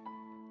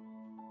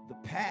the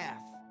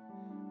path,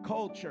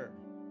 culture.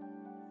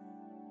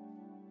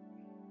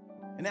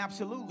 And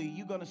absolutely,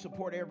 you're going to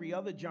support every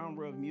other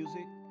genre of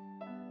music.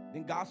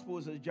 Then gospel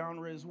is a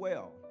genre as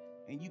well.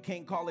 And you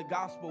can't call it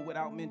gospel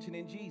without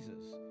mentioning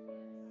Jesus.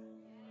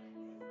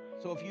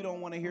 So if you don't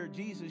want to hear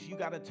Jesus, you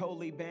got to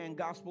totally ban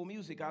gospel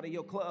music out of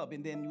your club,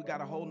 and then you got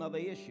a whole nother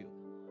issue.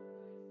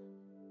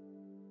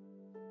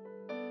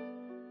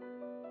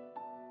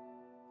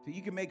 So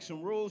you can make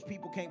some rules.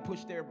 People can't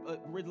push their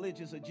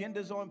religious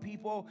agendas on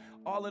people,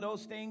 all of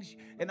those things.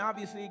 And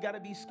obviously, you got to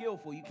be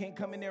skillful. You can't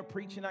come in there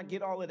preaching. I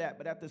get all of that.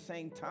 But at the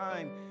same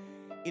time,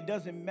 it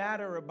doesn't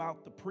matter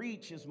about the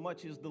preach as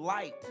much as the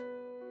light.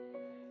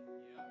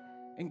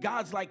 And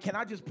God's like, can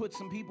I just put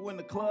some people in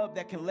the club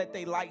that can let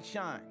their light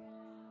shine?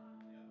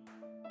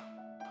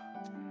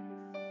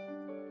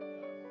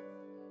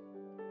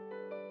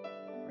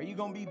 Are you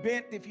going to be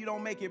bent if you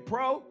don't make it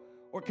pro?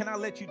 Or can I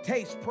let you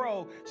taste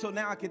pro so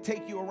now I can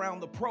take you around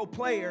the pro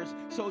players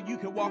so you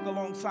can walk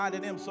alongside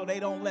of them so they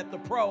don't let the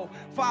pro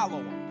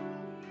follow them?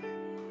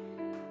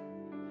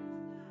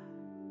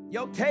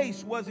 Your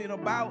taste wasn't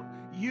about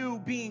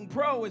you being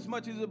pro as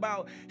much as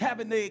about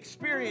having the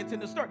experience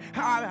and the story.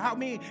 How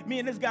me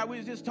and this guy, we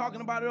was just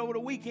talking about it over the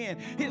weekend.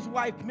 His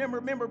wife,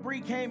 remember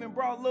Bree came and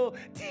brought little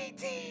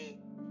TT.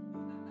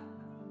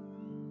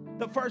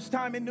 The first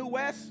time in New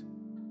West.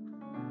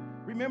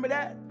 Remember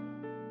that?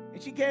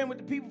 And she came with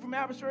the people from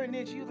Abbotsford, and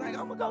then she was like,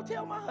 I'm going to go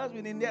tell my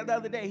husband. And the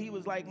other day, he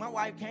was like, my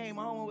wife came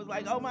home and was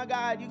like, oh, my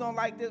God, you're going to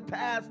like this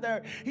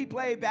pastor. He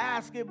played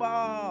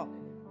basketball.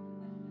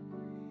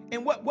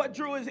 And what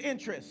drew his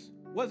interest?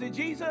 Was it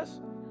Jesus?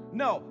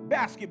 No,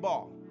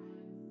 basketball.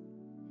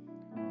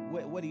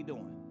 What are you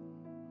doing?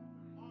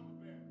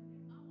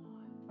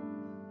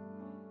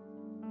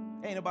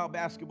 Ain't about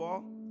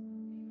basketball.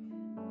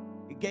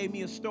 It gave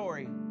me a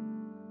story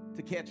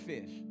to catch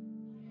fish.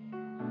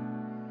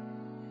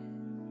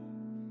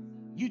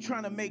 You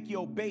trying to make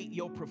your bait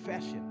your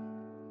profession.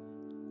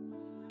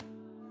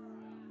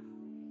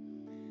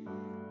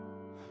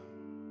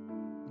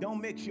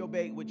 Don't mix your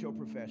bait with your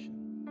profession.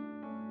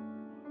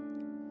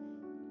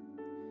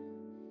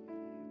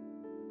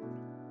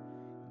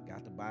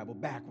 Bible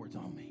backwards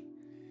on me.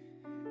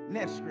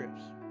 Next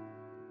scripts.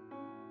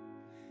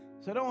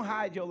 So don't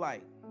hide your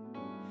light.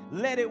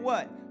 Let it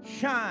what?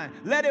 Shine.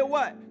 Let it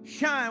what?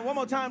 Shine. One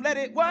more time. Let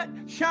it what?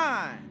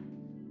 Shine.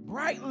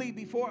 Brightly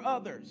before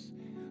others.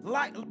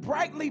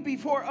 Brightly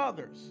before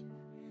others.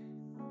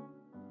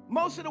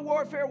 Most of the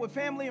warfare with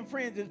family and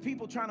friends is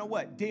people trying to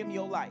what? Dim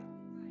your light.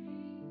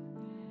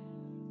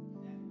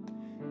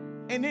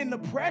 And then the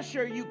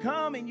pressure, you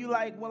come and you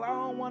like, well, I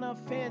don't want to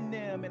offend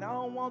them and I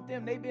don't want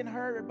them. They've been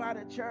hurt by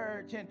the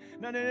church. And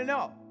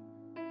no.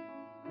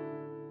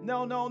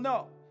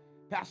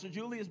 Pastor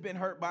Julie has been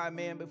hurt by a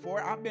man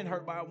before. I've been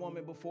hurt by a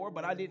woman before,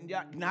 but I didn't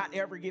not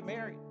ever get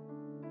married.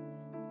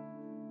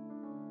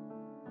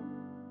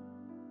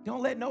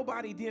 Don't let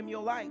nobody dim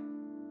your light.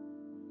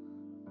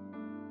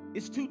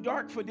 It's too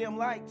dark for dim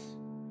lights.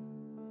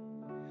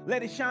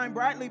 Let it shine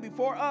brightly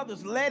before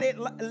others.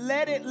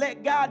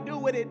 Let God do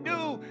what it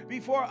do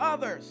before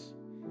others.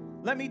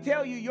 Let me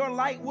tell you, your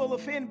light will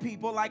offend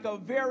people like a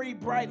very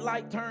bright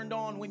light turned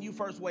on when you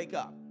first wake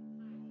up.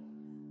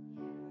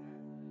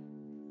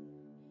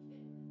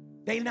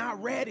 They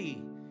not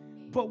ready.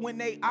 But when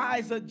their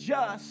eyes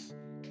adjust,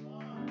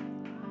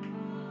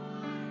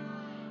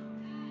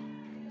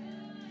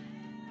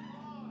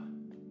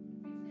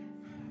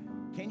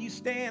 can you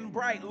stand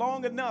bright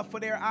long enough for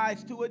their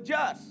eyes to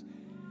adjust?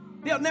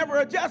 They'll never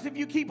adjust if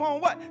you keep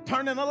on what?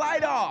 Turning the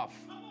light off.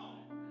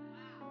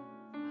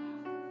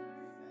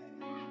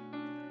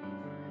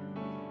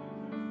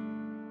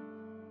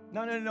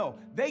 No.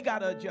 They got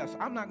to adjust.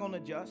 I'm not going to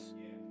adjust.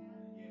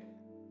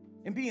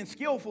 And being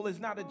skillful is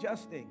not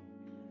adjusting.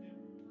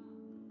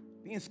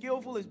 Being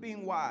skillful is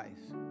being wise.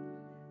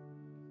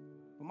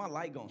 But my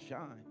light going to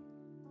shine.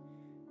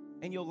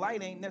 And your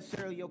light ain't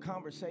necessarily your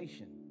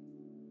conversation.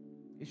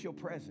 It's your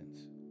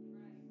presence.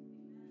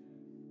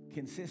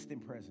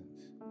 Consistent presence.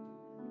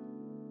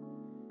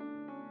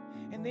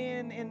 And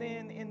then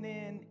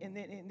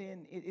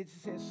it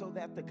says, so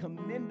that the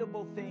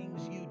commendable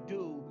things you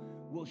do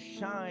will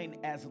shine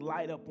as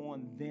light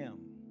upon them.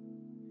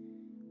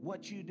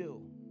 What you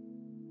do.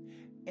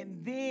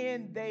 And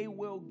then they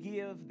will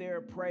give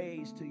their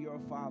praise to your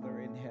Father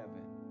in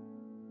heaven.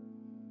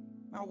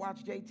 I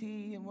watch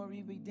JT and where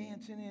he be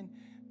dancing and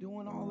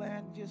doing all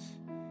that, and just...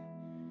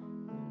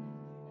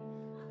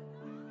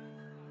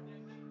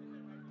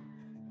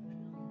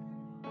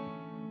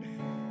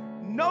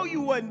 No,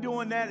 you wasn't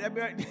doing that.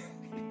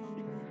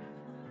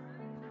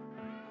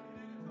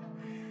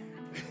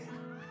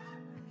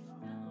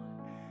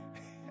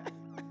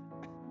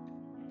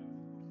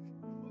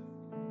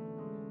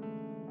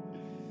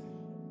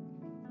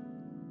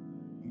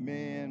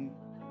 Man.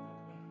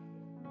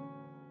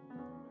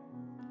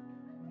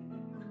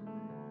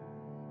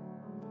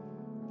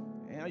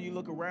 And now you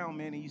look around,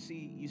 man, and you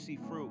see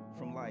fruit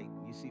from light.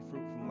 You see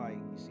fruit from light.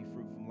 You see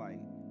fruit from light.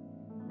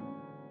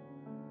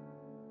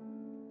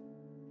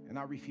 And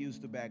I refuse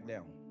to back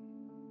down.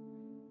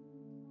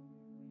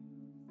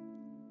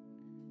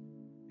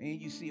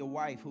 And you see a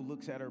wife who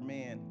looks at her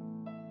man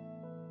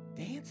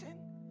dancing.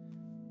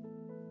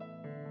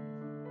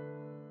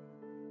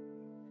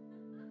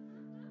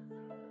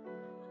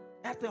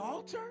 At the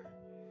altar,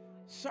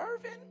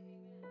 serving.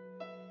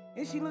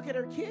 And she look at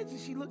her kids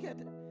and she look at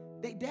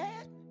their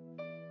dad.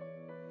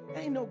 There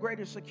ain't no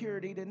greater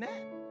security than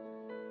that.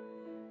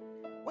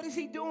 What is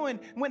he doing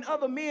when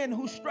other men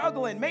who's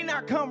struggling may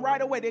not come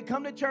right away? They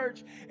come to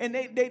church and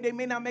they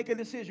may not make a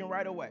decision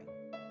right away.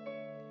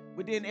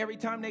 But then every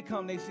time they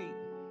come, they see.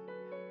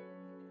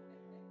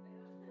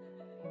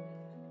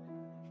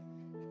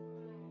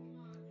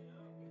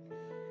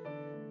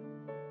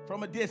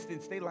 From a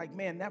distance, they like,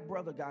 man, that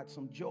brother got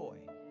some joy.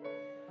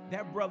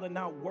 That brother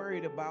not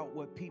worried about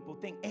what people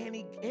think. And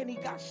he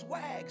got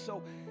swag.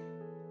 So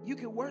you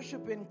can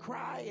worship and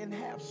cry and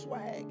have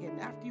swag.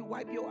 And after you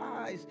wipe your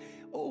eyes,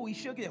 oh, he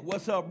shook it.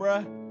 What's up,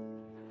 bruh?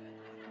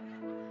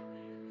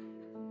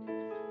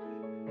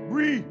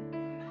 Bree.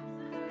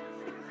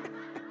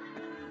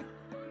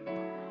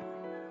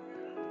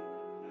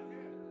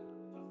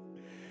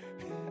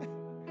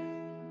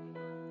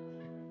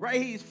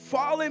 Right? He's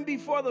falling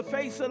before the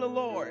face of the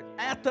Lord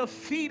at the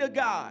feet of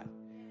God.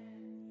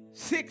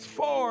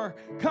 6'4",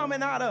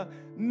 coming out of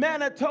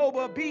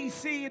Manitoba,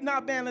 BC,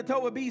 not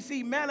Manitoba,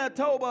 BC,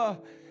 Manitoba,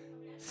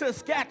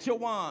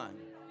 Saskatchewan.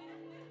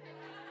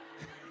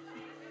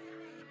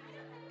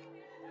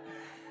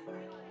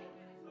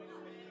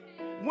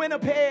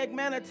 Winnipeg,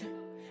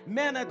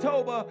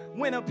 Manitoba,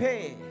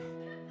 Winnipeg.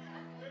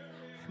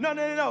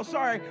 No,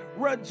 sorry.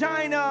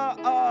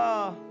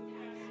 Regina,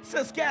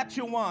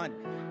 Saskatchewan.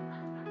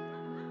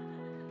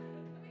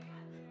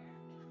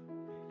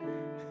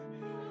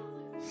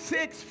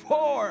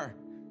 .4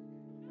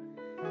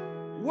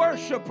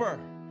 worshiper.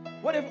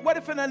 What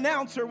if an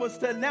announcer was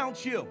to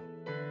announce you?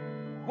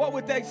 What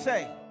would they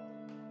say?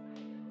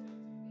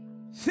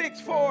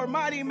 6'4",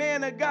 mighty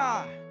man of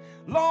God,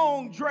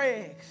 long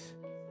dreads,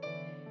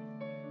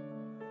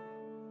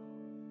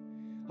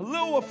 a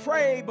little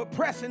afraid but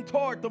pressing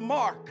toward the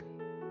mark.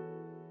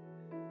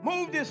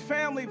 Moved his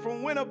family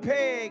from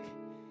Winnipeg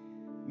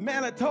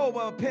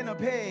Manitoba,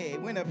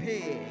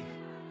 Winnipeg.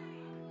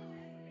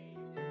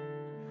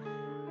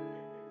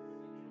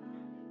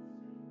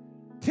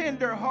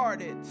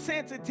 Tender-hearted,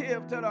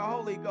 sensitive to the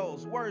Holy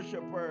Ghost,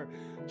 worshiper,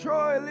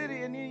 Troy,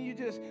 Lydia, and then you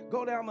just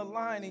go down the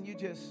line and you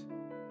just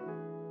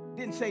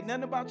didn't say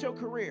nothing about your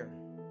career.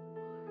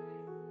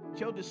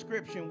 Your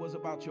description was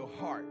about your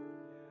heart,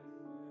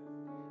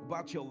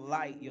 about your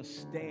light, your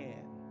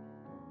stand.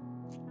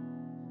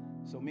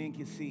 So men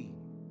can see.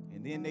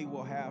 And then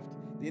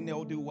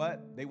they'll do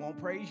what? They won't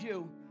praise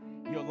you.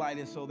 Your light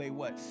is so they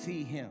what?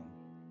 See him.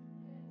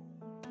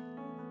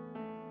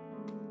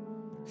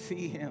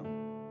 See him.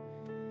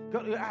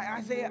 Go to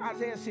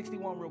Isaiah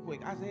 61 real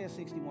quick. Isaiah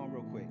 61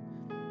 real quick.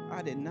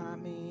 I did not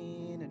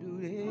mean to do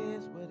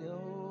this, but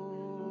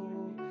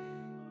oh,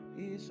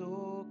 it's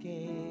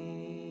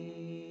okay.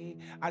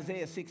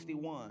 Isaiah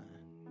 61.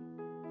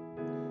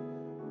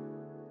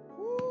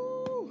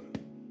 Woo.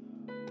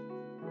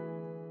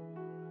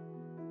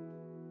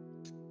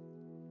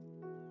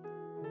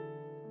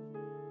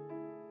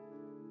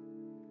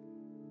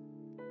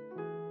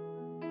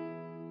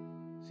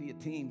 See a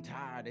team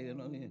tired. They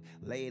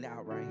laid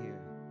out right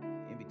here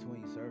in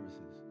between services.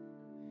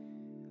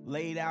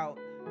 Laid out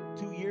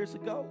 2 years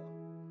ago,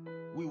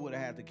 we would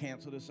have had to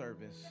cancel the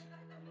service.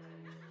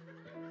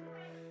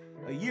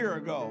 A year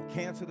ago,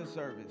 cancel the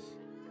service.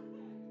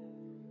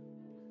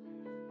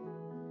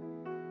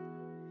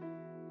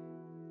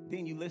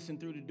 Then you listen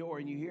through the door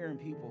and you hearing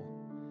people,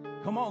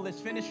 come on, let's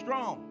finish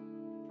strong.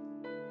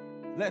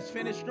 Let's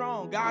finish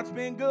strong. God's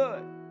been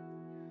good.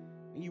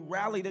 And you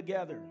rally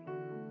together.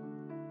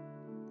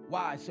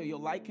 Why? So your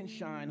light can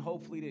shine,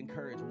 hopefully to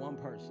encourage one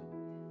person.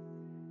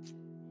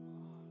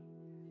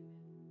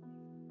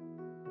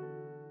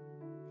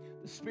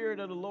 The Spirit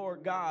of the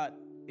Lord God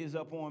is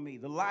up on me.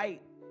 The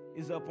light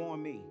is up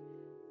on me.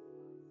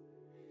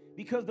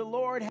 Because the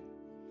Lord has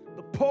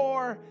the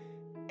poor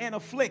and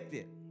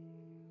afflicted.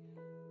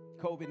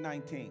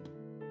 COVID-19.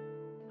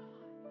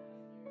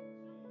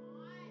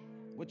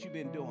 What you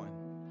been doing?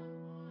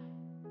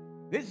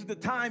 This is the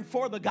time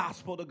for the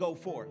gospel to go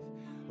forth.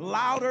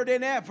 Louder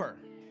than ever.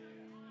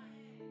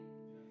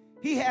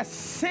 He has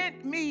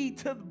sent me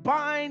to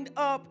bind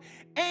up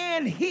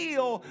and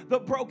heal the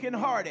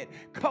brokenhearted.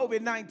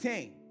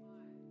 COVID-19.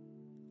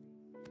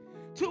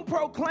 To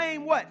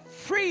proclaim what?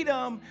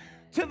 Freedom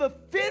to the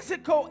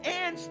physical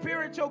and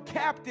spiritual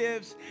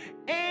captives,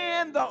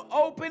 and the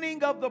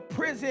opening of the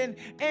prison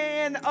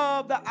and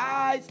of the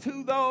eyes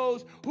to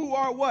those who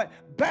are what?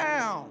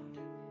 Bound.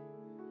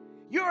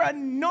 You're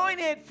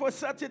anointed for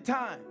such a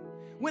time.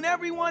 When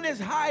everyone is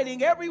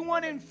hiding,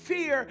 everyone in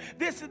fear,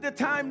 this is the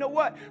time to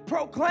what?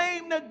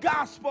 Proclaim the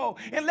gospel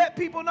and let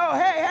people know,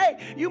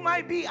 hey, you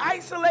might be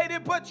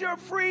isolated, but you're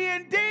free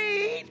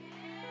indeed.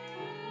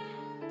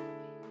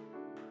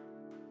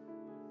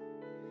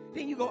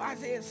 Then you go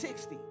Isaiah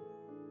 60.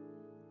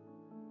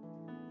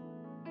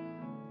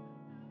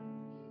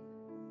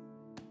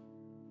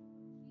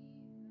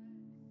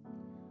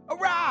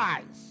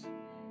 Arise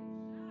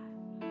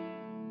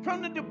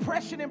from the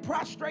depression and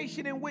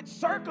prostration in which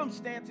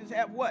circumstances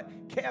have what?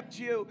 Kept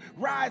you.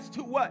 Rise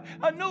to what?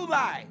 A new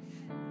life.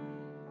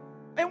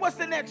 And what's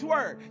the next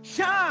word?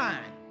 Shine.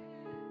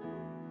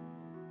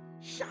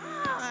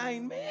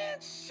 Shine, man,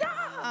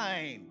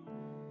 shine.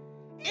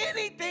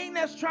 Anything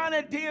that's trying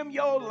to dim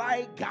your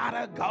light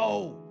gotta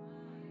go.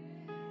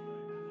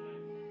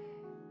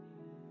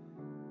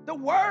 The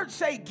words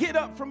say get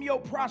up from your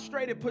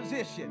prostrated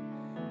position.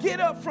 Get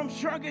up from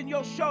shrugging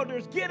your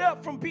shoulders. Get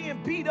up from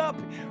being beat up,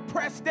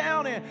 pressed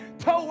down, and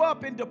toe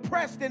up, and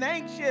depressed and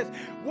anxious,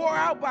 wore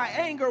out by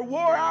anger,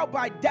 wore out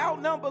by doubt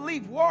and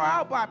unbelief, wore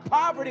out by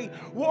poverty,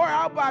 wore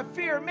out by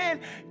fear. Man,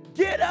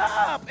 get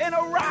up and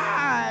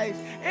arise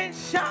and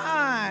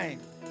shine.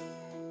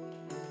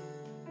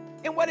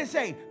 And what did it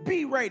say?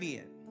 Be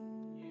radiant.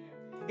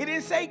 It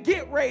didn't say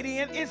get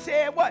radiant. It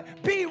said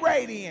what? Be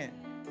radiant.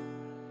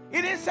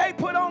 It didn't say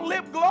put on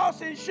lip gloss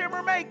and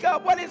shimmer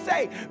makeup. What did it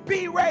say?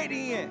 Be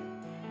radiant.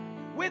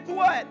 With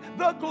what?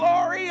 The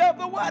glory of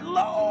the what?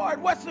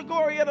 Lord. What's the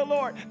glory of the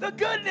Lord? The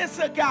goodness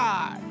of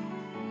God.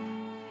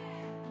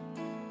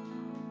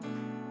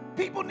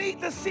 People need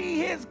to see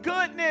his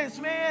goodness,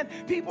 man.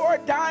 People are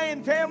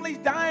dying, families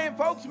dying,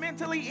 folks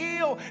mentally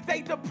ill.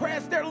 They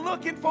depressed. They're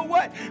looking for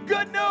what?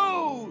 Good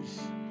news.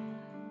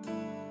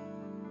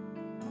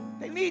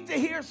 They need to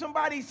hear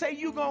somebody say,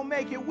 you gonna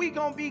make it. We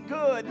gonna be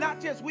good.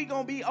 Not just we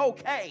gonna be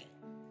okay.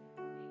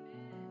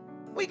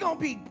 We gonna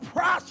be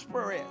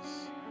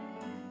prosperous.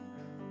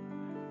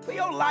 For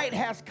your light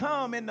has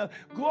come and the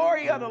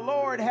glory of the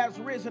Lord has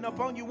risen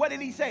upon you. What did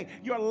he say?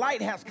 Your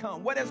light has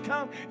come. What has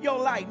come? Your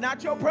light.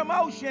 Not your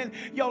promotion,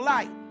 your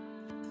light.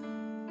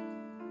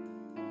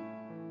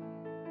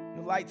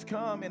 Your light's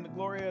come and the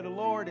glory of the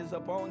Lord is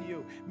upon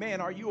you.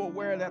 Man, are you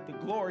aware that the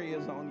glory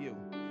is on you?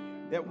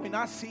 That when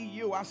I see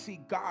you, I see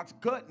God's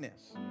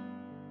goodness.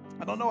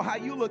 I don't know how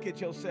you look at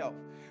yourself,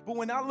 but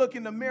when I look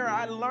in the mirror,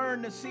 I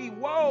learn to see,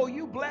 whoa,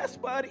 you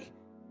blessed, buddy.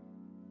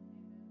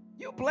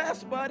 You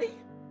blessed, buddy.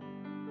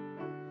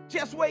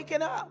 Just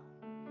waking up.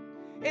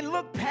 and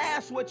look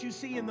past what you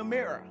see in the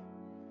mirror.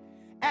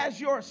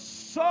 As your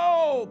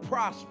soul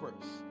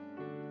prospers.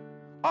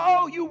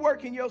 Oh, you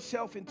working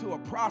yourself into a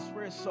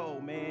prosperous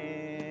soul,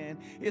 man.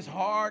 It's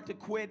hard to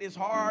quit. It's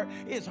hard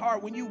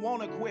when you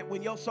want to quit.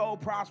 When your soul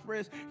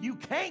prospers, you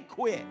can't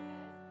quit.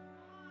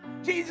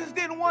 Jesus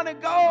didn't want to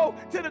go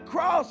to the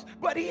cross,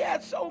 but he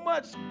had so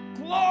much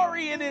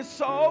glory in his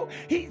soul.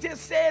 He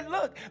just said,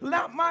 look,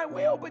 not my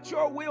will, but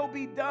your will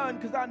be done,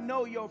 because I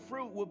know your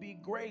fruit will be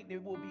great and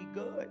it will be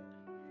good.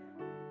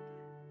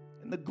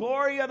 And the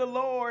glory of the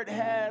Lord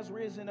has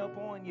risen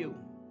upon you.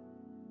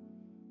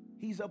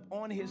 He's up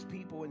on his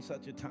people in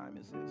such a time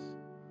as this.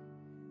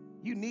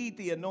 You need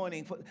the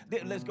anointing.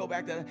 Let's go to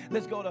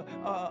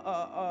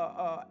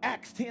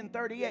Acts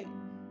 10:38.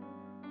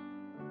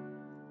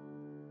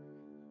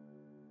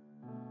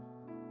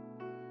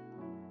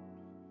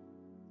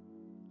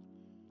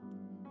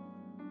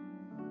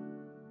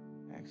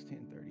 Acts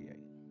 10:38.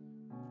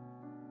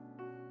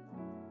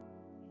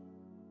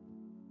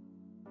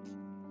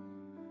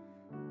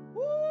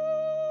 Woo!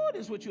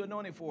 This is what you're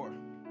anointed for,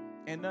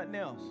 and nothing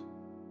else.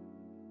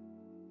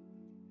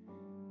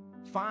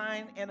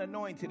 Fine and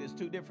anointed is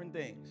two different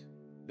things.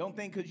 Don't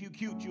think because you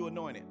cute, you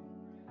anointed.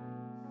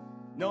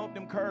 Nope,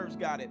 them curves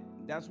got it.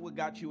 That's what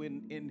got you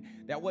in.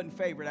 That wasn't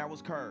favor, that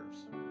was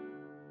curves.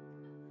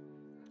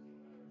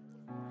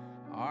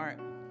 All right.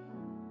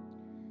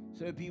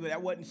 So people, that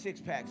wasn't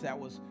six packs. That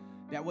was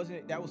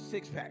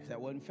six packs.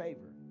 That wasn't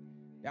favor.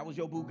 That was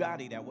your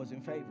Bugatti. That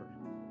wasn't favor.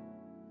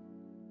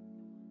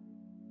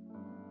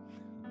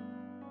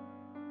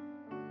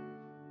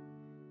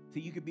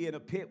 See, you could be in a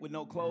pit with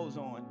no clothes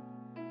on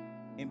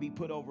and be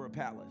put over a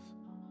palace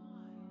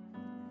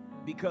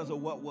because of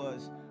what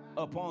was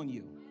upon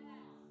you.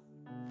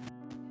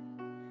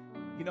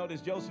 You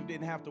notice Joseph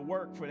didn't have to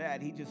work for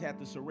that. He just had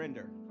to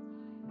surrender.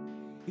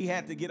 He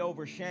had to get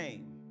over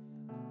shame.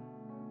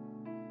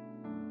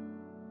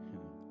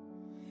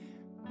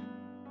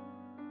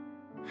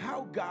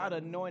 How God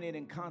anointed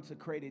and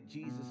consecrated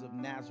Jesus of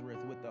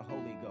Nazareth with the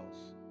Holy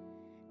Ghost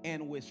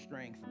and with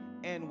strength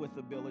and with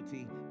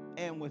ability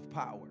and with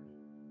power.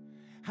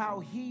 How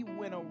he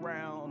went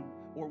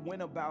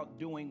about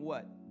doing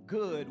what?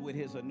 Good with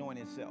his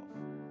anointed self.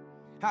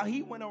 How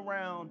he went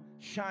around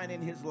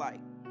shining his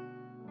light.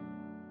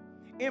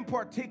 In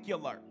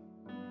particular,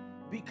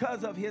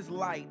 because of his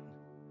light,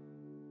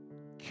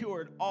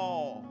 cured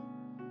all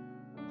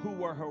who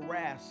were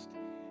harassed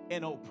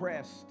and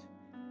oppressed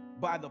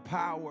by the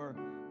power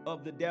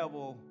of the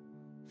devil.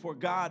 For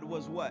God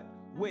was what?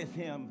 With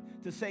him.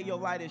 To say your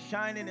light is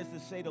shining is to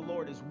say the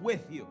Lord is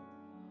with you.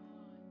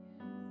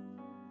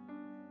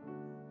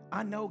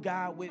 I know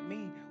God with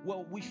me.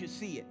 Well, we should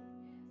see it.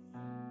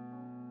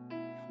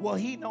 Well,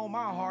 he know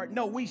my heart.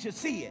 No, we should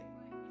see it.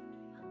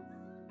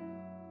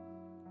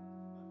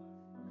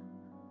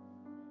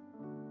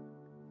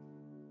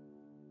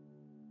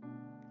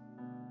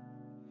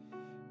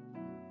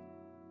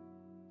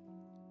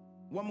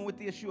 Woman with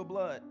the issue of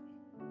blood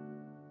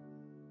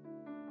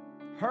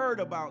heard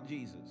about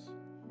Jesus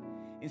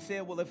and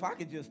said, well, if I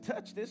could just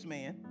touch this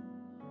man,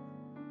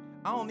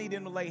 I don't need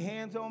him to lay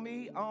hands on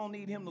me. I don't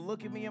need him to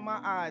look at me in my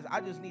eyes.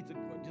 I just need to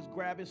just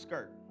grab his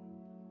skirt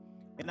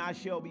and I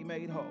shall be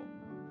made whole.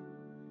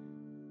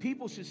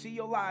 People should see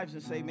your lives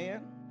and say,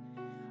 man,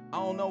 I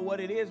don't know what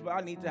it is, but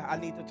I need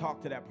to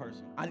talk to that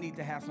person. I need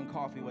to have some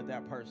coffee with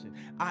that person.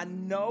 I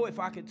know if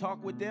I can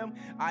talk with them.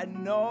 I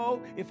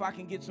know if I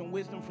can get some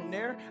wisdom from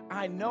there.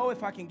 I know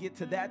if I can get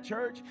to that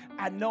church.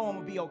 I know I'm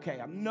going to be okay.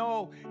 I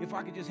know if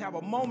I could just have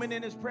a moment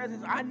in his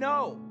presence. I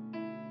know.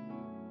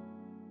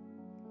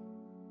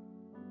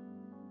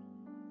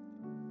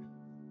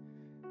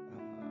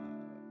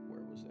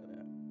 Where was that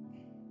at?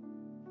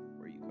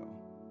 Where you go?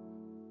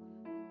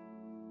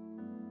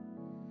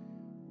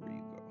 Where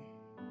you go?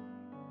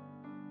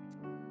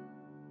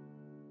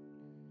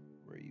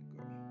 Where you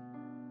go?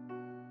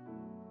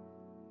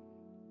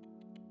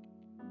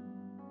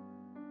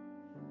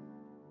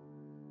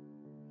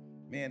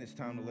 Man, it's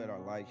time to let our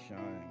light shine,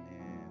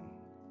 man.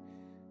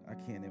 I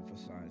can't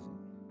emphasize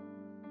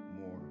it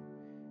more.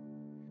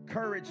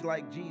 Courage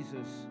like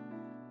Jesus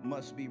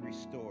must be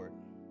restored.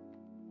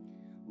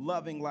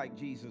 Loving like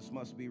Jesus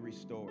must be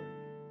restored.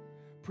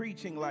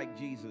 Preaching like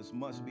Jesus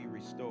must be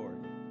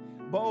restored.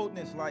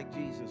 Boldness like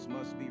Jesus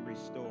must be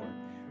restored.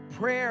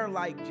 Prayer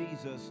like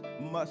Jesus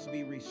must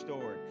be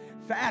restored.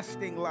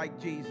 Fasting like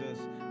Jesus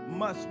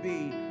must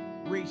be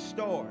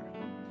restored.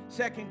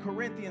 2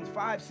 Corinthians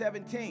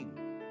 5:17.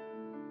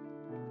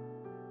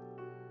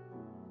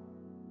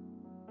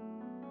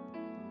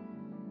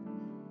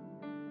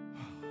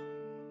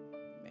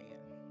 Man.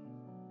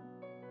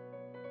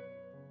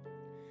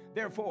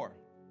 Therefore,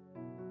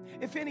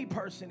 if any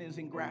person is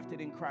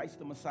engrafted in Christ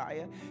the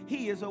Messiah,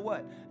 he is a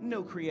what?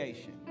 New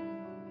creation.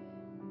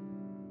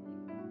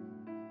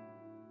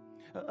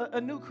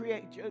 A new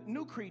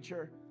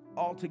creature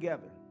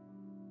altogether.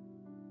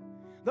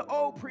 The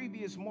old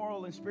previous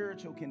moral and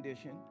spiritual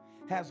condition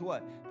has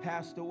what?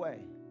 Passed away.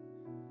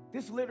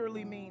 This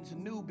literally means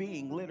new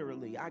being.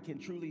 Literally, I can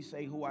truly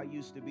say who I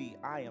used to be.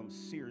 I am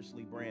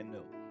seriously brand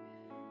new.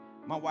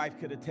 My wife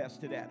could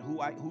attest to that.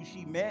 Who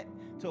she met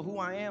to who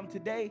I am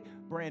today,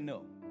 brand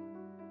new.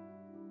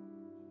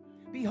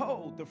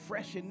 Behold, the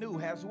fresh and new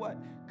has what?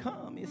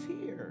 Come, is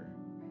here.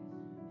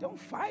 Don't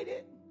fight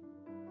it.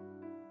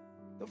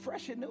 The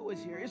fresh and new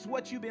is here. It's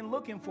what you've been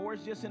looking for.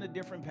 It's just in a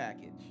different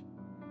package.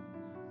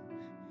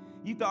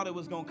 You thought it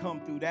was going to come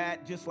through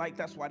that, just like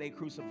that's why they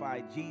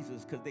crucified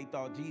Jesus, because they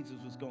thought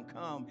Jesus was going to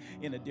come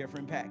in a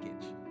different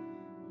package.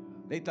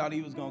 They thought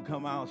he was going to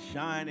come out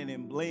shining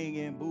and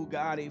blinging,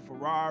 Bugatti,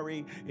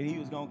 Ferrari, and he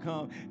was going to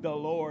come, the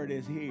Lord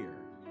is here.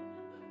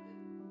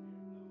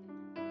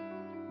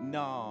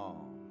 No.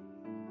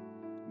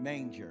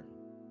 Manger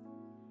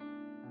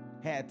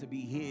had to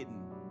be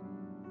hidden.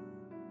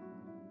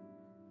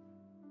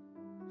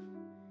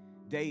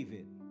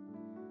 David,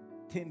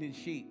 tending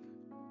sheep,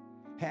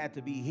 had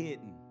to be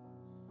hidden.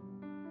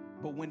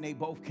 But when they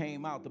both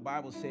came out, the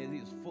Bible says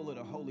he was full of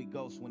the Holy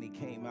Ghost when he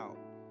came out.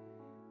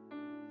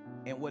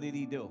 And what did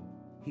he do?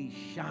 He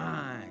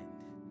shined,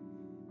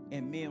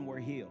 and men were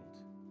healed.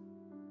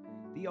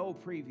 The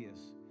old previous,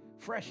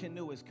 fresh and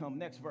new has come.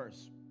 Next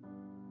verse.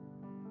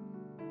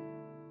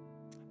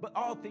 But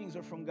all things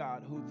are from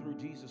God, who through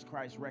Jesus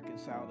Christ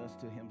reconciled us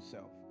to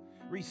himself,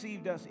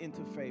 received us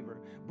into favor,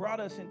 brought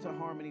us into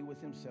harmony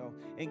with himself,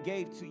 and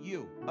gave to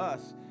you,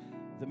 us,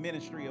 the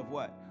ministry of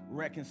what?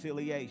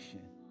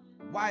 Reconciliation.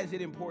 Why is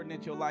it important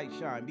that your light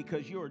shine?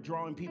 Because you are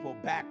drawing people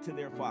back to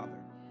their Father.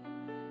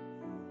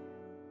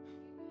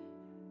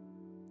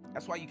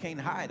 That's why you can't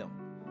hide them.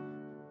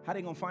 How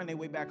they going to find their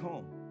way back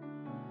home?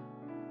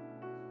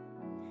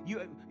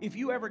 If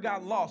you ever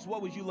got lost,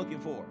 what was you looking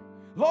for?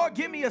 Lord,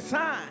 give me a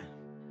sign.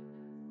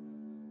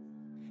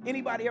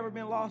 Anybody ever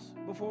been lost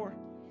before?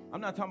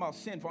 I'm not talking about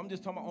sinful. I'm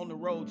just talking about on the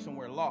road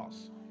somewhere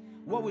lost.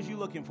 What was you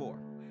looking for?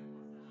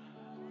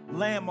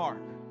 Landmark.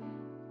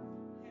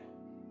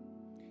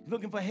 You're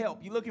looking for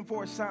help. You're looking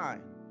for a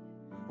sign.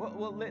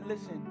 Well,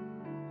 listen.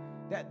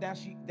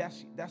 That's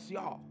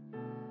y'all.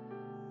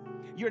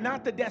 You're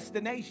not the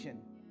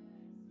destination.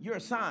 You're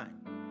a sign.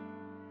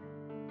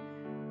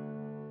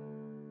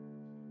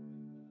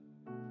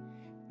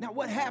 Now,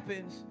 what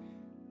happens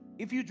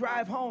if you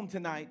drive home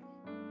tonight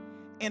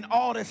and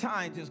all the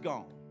signs is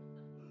gone?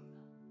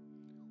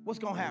 What's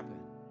going to happen?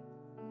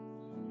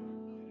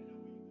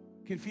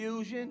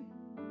 Confusion?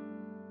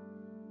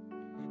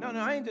 No,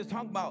 I ain't just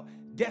talking about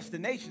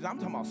destinations. I'm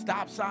talking about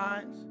stop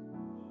signs,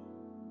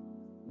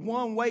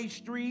 one-way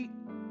street,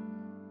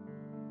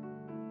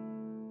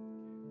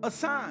 a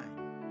sign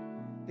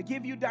to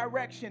give you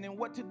direction and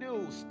what to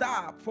do.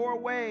 Stop,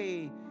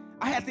 four-way.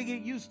 I had to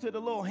get used to the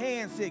little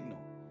hand signal.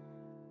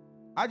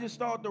 I just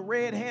thought the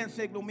red hand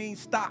signal means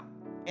stop,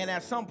 and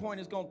at some point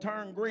it's going to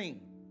turn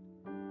green.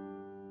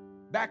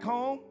 Back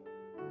home,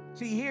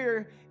 see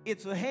here,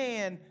 it's a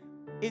hand.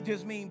 It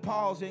just means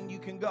pause and you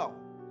can go.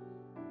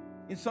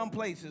 In some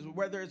places,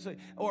 whether it's a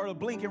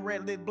blinking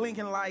red,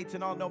 blinking lights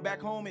and all. No,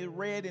 back home it's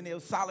red and it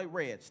was solid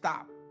red.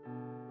 Stop.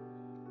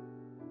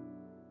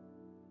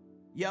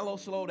 Yellow,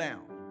 slow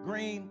down.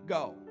 Green,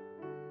 go.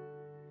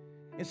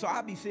 And so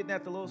I'll be sitting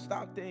at the little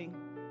stop thing.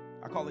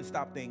 I call it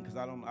stop thing because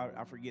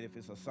I forget if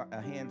it's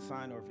a hand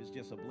sign or if it's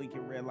just a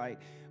blinking red light.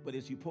 But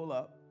as you pull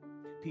up,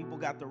 people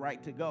got the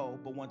right to go,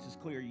 but once it's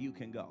clear, you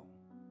can go.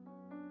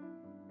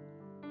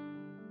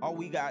 All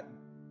we got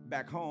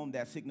back home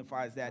that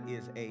signifies that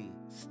is a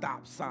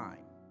stop sign.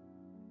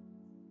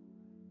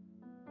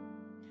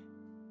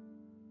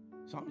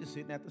 So I'm just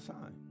sitting at the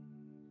sign.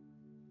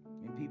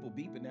 And people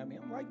beeping at me.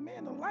 I'm like,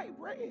 man, the light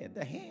red.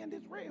 The hand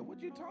is red.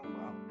 What you talking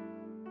about?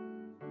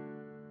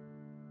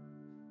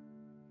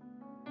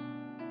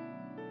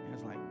 And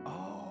it's like,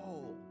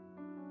 oh,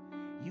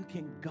 you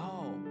can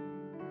go.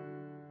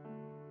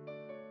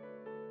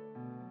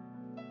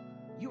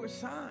 You're a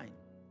sign.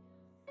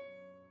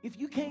 If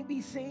you can't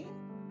be seen,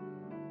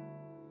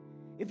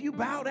 if you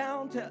bow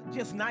down to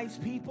just nice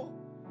people,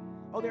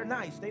 oh, they're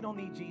nice. They don't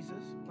need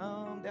Jesus.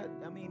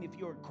 If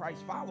you're a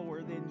Christ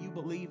follower, then you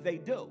believe they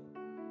do.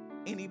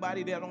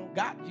 Anybody that don't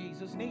got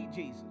Jesus need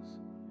Jesus.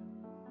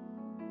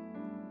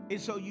 And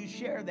so you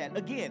share that.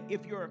 Again,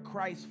 if you're a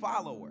Christ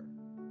follower,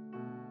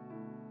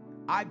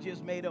 I've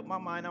just made up my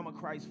mind I'm a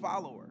Christ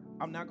follower.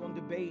 I'm not going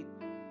to debate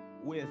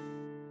with,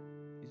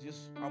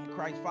 I'm a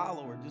Christ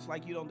follower. Just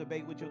like you don't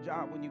debate with your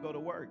job when you go to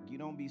work. You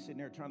don't be sitting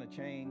there trying to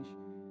change.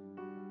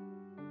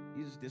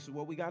 This is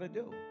what we got to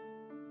do.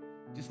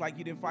 Just like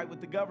you didn't fight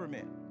with the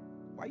government.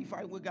 Why you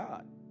fight with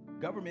God?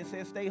 Government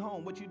says stay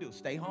home. What you do?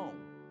 Stay home.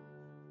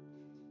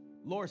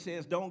 Lord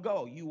says don't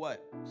go. You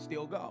what?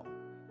 Still go.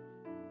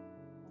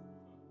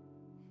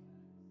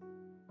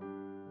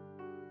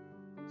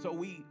 So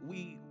we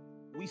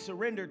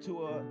surrender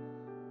to a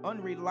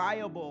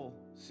unreliable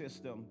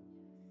system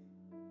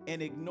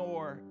and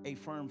ignore a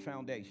firm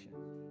foundation.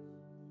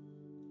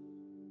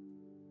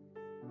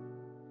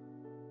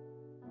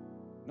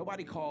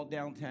 Nobody called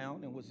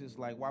downtown and was just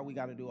like, why we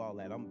got to do all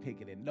that? I'm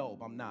picketing. No,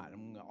 I'm not.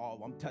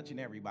 I'm touching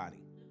everybody.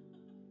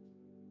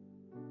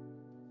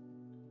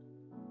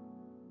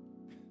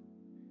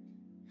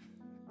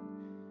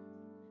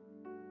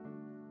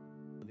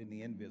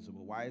 the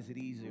invisible? Why is it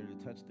easier to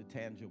touch the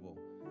tangible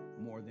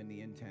more than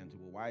the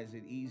intangible? Why is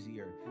it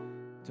easier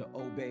to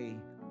obey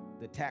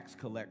the tax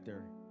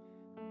collector,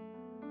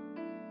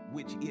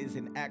 which is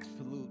an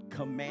absolute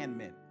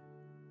commandment?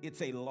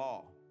 It's a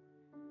law.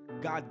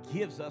 God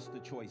gives us the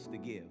choice to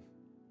give,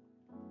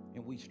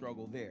 and we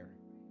struggle there.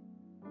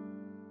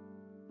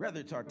 Whether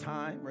it's our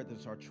time, whether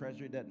it's our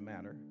treasure, it doesn't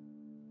matter.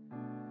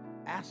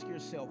 Ask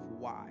yourself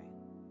why.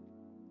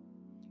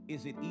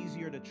 Is it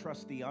easier to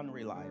trust the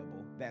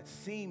unreliable that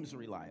seems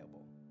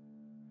reliable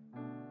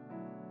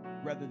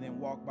rather than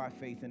walk by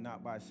faith and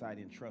not by sight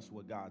and trust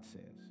what God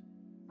says?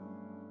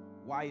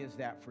 Why is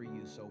that for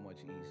you so much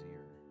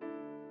easier?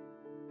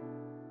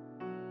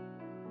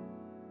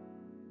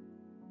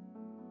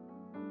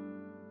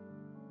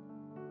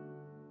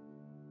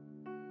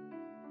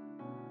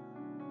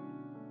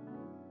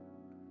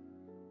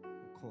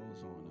 We'll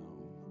close on,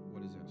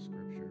 what is that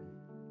scripture?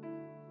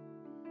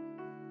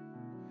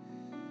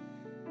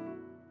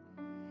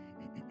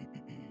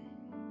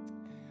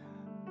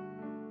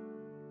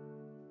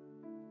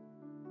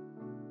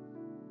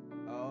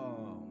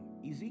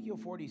 Ezekiel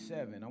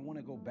 47, I want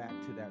to go back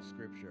to that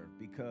scripture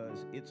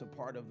because it's a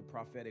part of the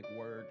prophetic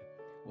word.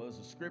 Well, it's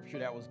a scripture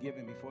that was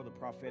given before the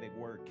prophetic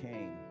word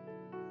came.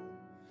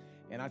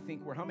 And I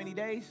think we're how many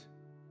days?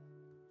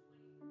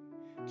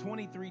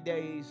 23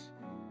 days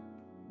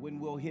when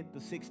we'll hit the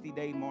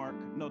 60-day mark,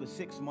 the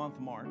 6-month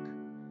mark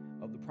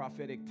of the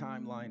prophetic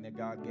timeline that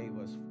God gave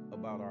us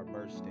about our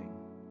bursting.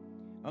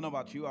 I don't know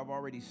about you, I've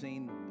already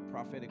seen the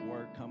prophetic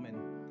word coming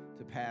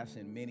to pass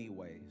in many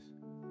ways.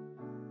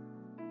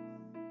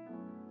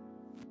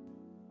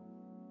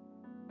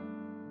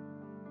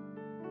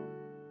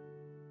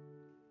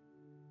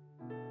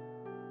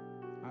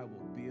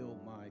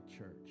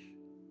 Church.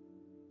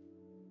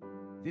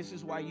 This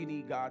is why you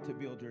need God to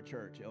build your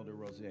church, Elder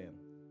Roseanne,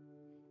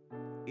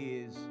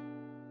 is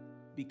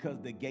because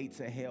the gates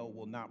of hell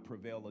will not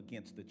prevail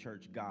against the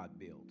church God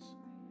builds.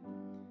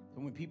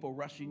 So when people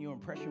rushing you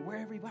and pressure, where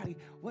everybody,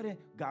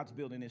 God's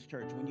building his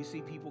church. When you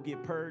see people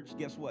get purged,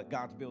 guess what?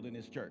 God's building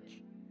his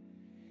church.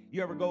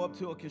 You ever go up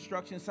to a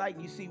construction site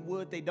and you see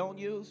wood they don't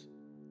use?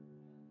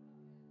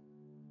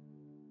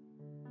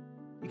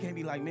 You can't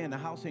be like, man, the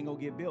house ain't gonna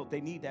get built. They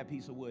need that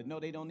piece of wood. No,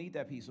 they don't need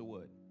that piece of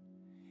wood.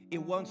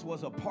 It once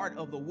was a part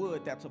of the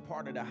wood that's a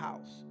part of the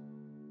house,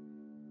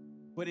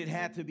 but it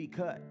had to be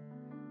cut.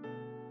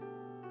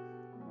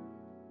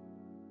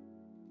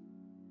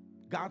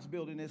 God's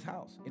building his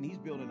house, and he's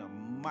building a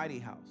mighty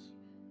house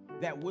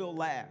that will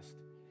last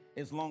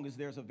as long as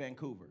there's a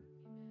Vancouver.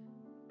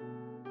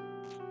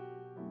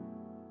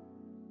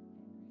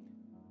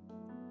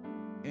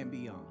 And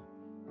beyond.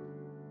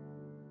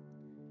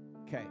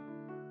 Okay.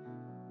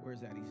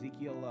 Where's that?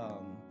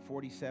 Ezekiel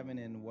 47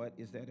 and what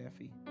is that,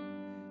 Effie?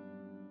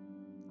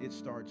 It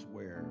starts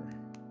where?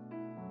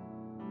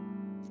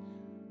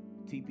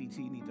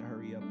 TPT need to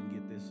hurry up and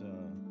get this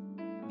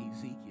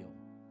Ezekiel.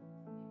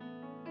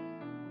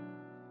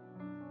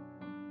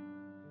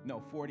 No,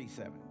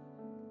 47.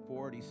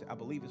 40, I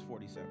believe it's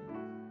 47.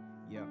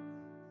 Yep.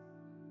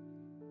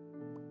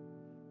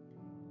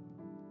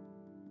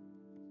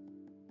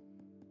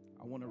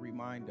 I want to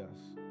remind us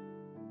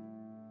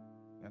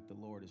that the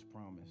Lord has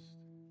promised.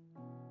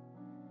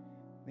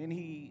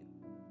 Then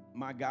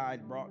my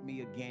guide brought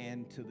me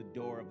again to the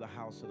door of the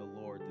house of the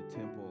Lord, the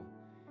temple,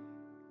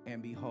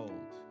 and behold,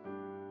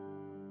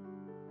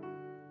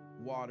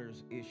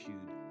 waters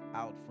issued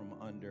out from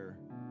under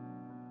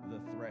the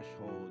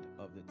threshold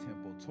of the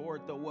temple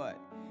toward the what?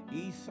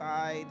 East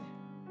side.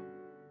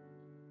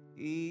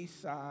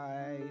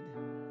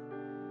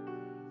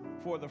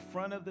 For the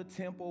front of the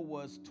temple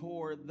was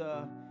toward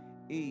the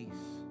east.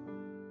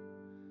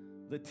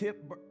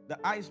 The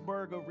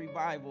iceberg of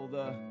revival,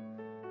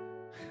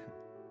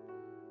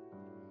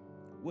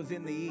 was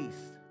in the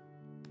east.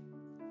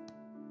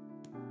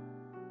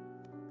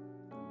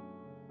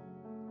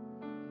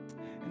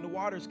 And the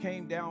waters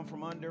came down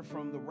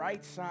from the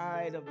right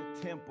side of the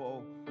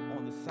temple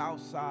on the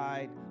south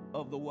side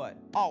of the what?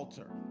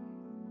 Altar.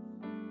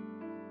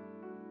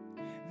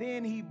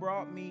 Then he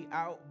brought me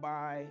out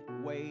by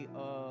way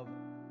of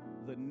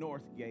the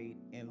north gate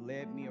and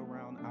led me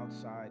around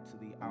outside to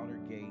the outer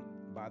gate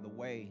by the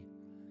way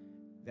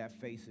that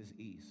faces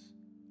east.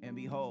 And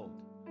behold,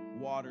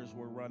 waters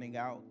were running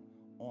out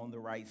on the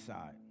right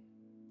side.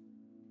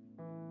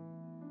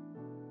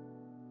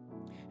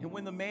 And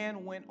when the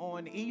man went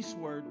on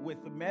eastward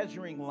with the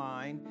measuring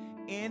line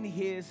in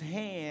his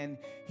hand,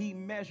 he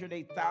measured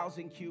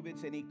 1,000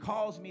 cubits, and he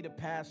caused me to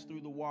pass through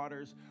the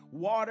waters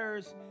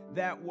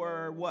that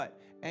were what?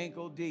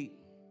 Ankle deep.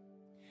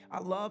 I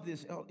love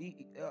this,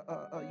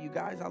 you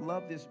guys, I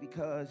love this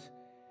because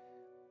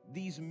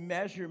these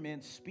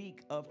measurements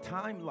speak of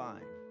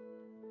timeline.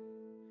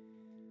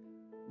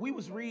 We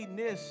was reading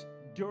this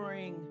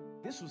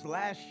this was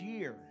last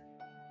year.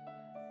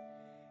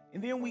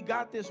 And then we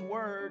got this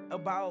word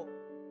about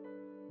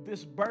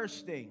this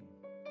bursting.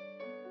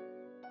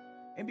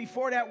 And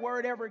before that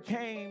word ever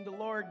came, the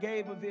Lord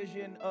gave a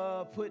vision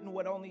of putting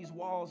what on these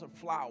walls of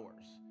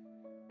flowers.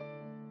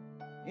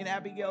 And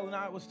Abigail and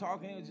I was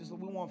talking, it was just,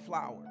 we want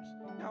flowers.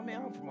 Now,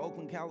 man, I'm from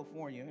Oakland,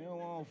 California. You don't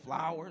want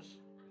flowers.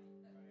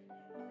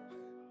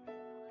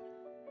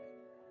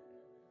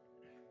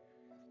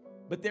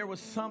 But there was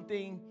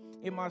something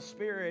in my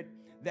spirit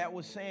that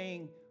was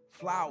saying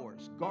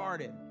flowers,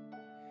 garden.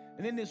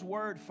 And then this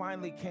word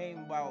finally came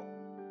about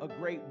a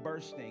great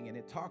bursting, and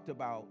it talked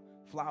about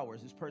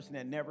flowers. This person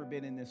had never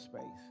been in this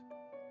space.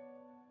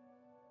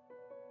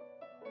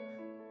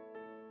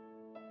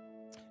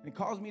 And it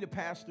caused me to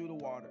pass through the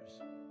waters.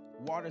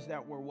 Waters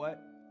that were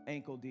what?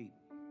 Ankle deep.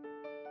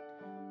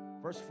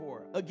 Verse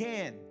 4.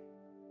 Again,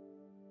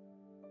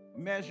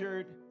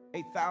 measured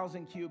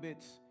 1,000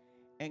 cubits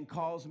and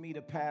caused me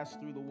to pass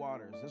through the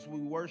waters. That's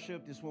when we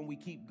worship. This is when we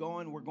keep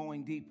going. We're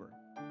going deeper.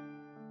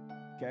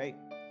 Okay?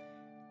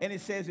 And it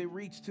says it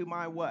reached to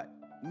my what?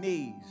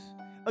 Knees.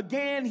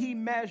 Again, he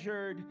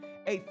measured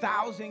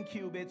 1,000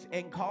 cubits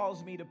and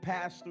caused me to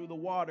pass through the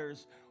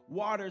waters.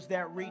 Waters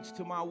that reached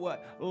to my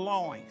what?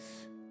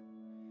 Loins.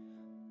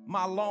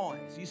 My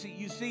loins. You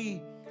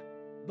see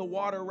the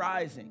water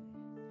rising.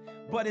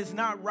 But it's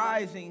not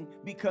rising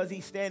because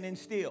he's standing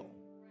still.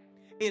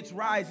 It's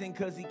rising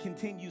because he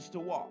continues to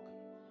walk.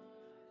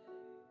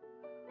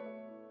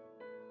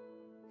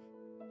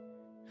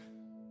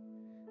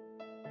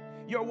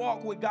 Your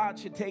walk with God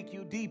should take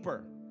you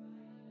deeper.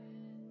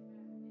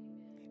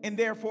 And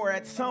therefore,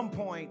 at some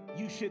point,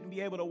 you shouldn't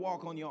be able to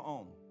walk on your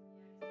own.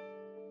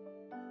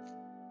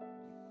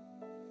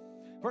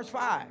 Verse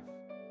 5.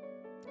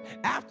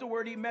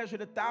 Afterward, he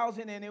measured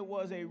 1,000, and it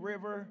was a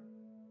river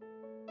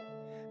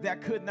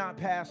that could not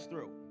pass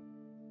through.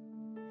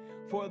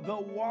 For the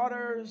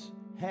waters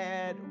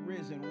had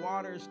risen.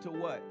 Waters to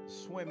what?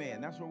 Swim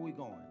in. That's where we're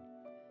going.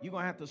 You're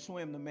going to have to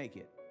swim to make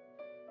it.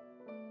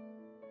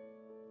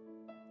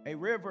 A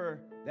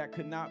river that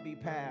could not be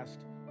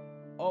passed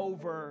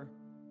over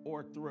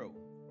or through.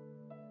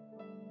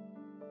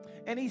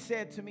 And he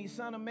said to me,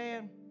 son of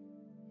man,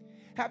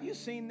 have you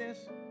seen this?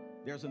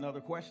 There's another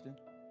question.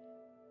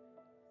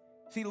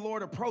 See the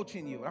Lord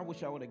approaching you. I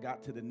wish I would have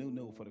got to the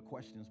new for the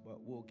questions, but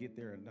we'll get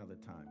there another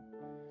time.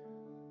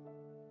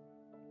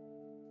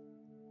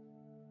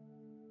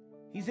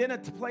 He's in a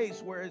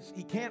place where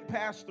he can't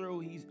pass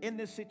through. He's in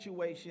this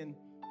situation.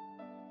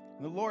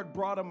 And the Lord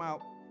brought him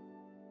out.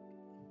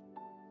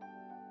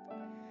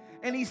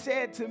 And he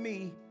said to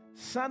me,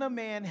 son of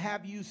man,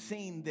 have you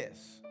seen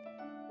this?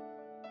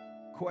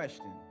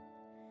 Question.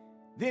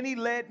 Then he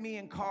led me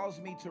and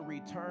caused me to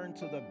return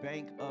to the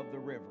bank of the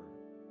river.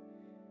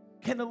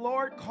 Can the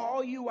Lord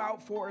call you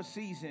out for a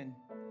season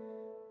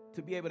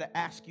to be able to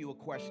ask you a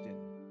question?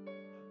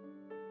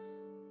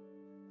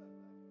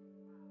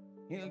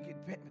 You know,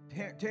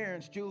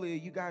 Terrence, Julia,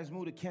 you guys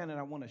moved to Canada.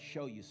 I want to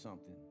show you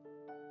something.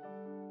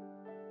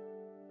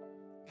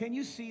 Can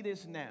you see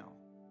this now?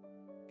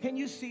 Can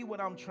you see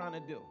what I'm trying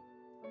to do?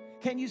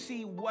 Can you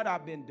see what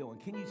I've been doing?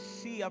 Can you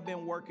see I've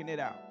been working it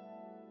out?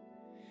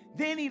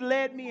 Then he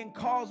led me and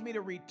caused me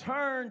to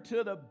return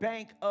to the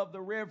bank of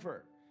the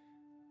river.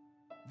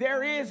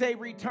 There is a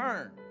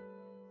return.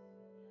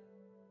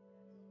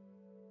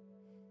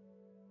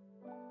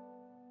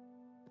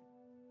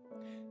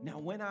 Now,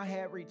 when I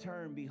had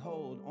returned,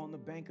 behold, on the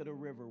bank of the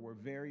river were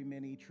very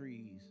many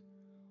trees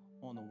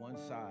on the one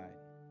side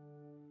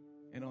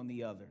and on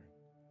the other.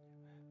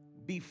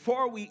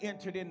 Before we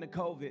entered into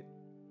COVID,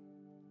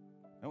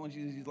 I want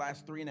you these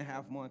last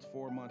 3.5 months,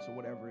 4 months, or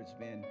whatever it's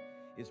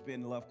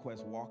been Love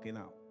Quest walking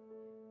out.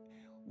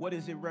 What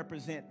does it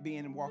represent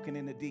being walking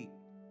in the deep,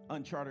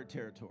 uncharted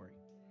territory?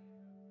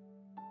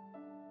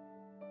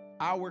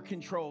 Our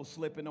control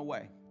slipping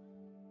away.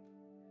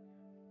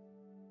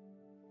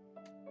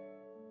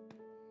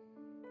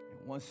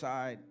 One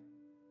side,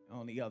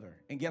 on the other.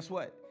 And guess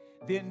what?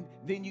 Then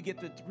you get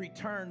to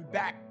return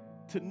back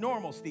to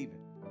normal, Stephen.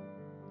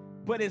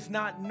 But it's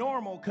not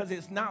normal because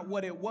it's not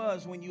what it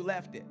was when you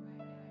left it.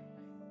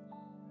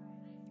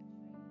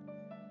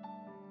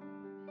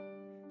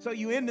 So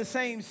you're in the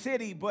same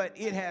city, but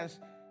it has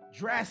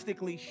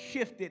drastically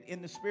shifted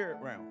in the spirit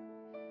realm.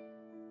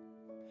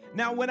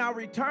 Now, when I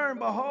return,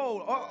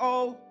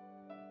 behold,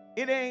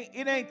 it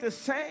ain't the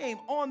same.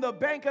 On the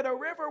bank of the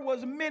river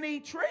was many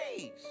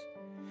trees.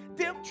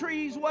 Them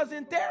trees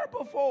wasn't there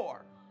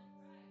before.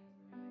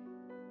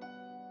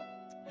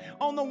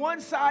 On the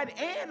one side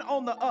and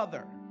on the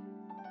other.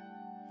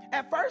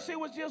 At first, it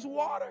was just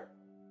water.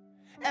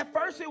 At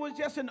first, it was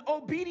just an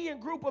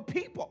obedient group of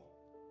people.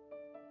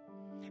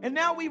 And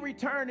now we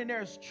return and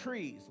there's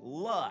trees,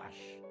 lush.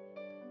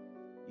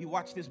 You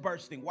watch this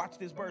bursting, watch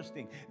this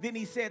bursting. Then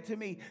he said to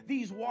me,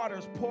 these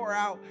waters pour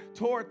out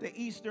toward the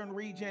eastern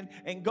region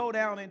and go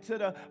down into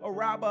the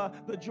Araba,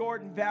 the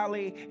Jordan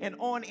Valley, and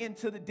on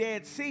into the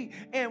Dead Sea.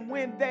 And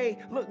when they,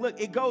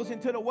 look, it goes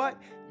into the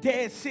what?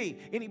 Dead Sea.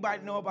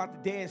 Anybody know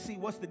about the Dead Sea?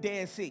 What's the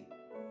Dead Sea?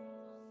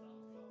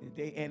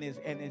 And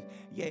there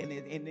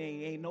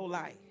ain't no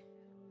lie.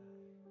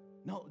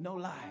 No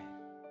lie.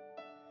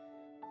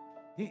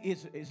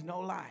 It's no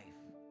life.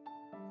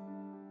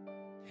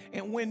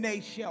 And when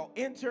they shall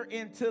enter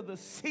into the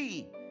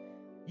sea,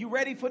 You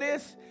ready for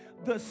this?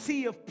 The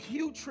sea of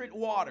putrid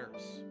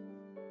waters.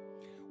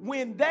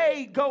 When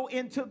they go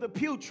into the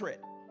putrid,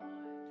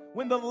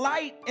 when the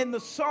light and the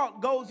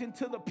salt goes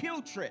into the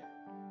putrid,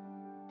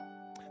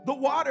 the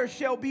water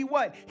shall be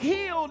what?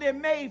 Healed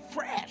and made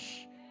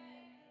fresh.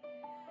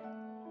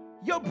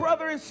 Your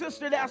brother and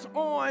sister that's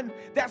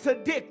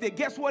addicted,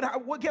 guess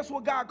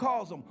what God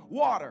calls them?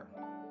 Water.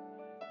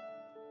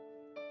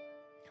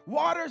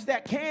 Waters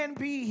that can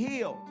be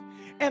healed.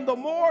 And the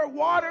more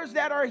waters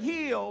that are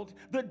healed,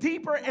 the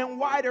deeper and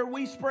wider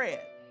we spread.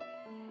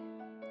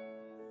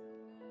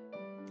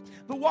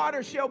 The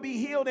water shall be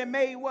healed and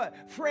made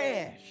what?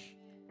 Fresh.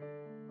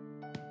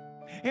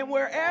 And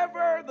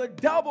wherever the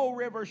double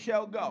river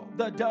shall go,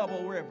 the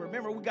double river.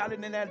 Remember, we got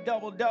it in that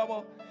double.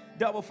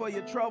 Double for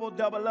your trouble,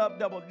 double up,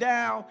 double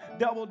down,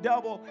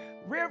 double.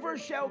 River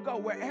shall go.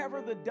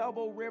 Wherever the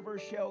double river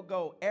shall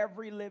go,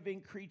 every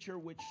living creature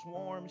which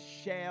swarms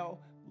shall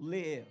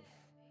live.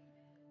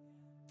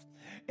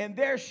 And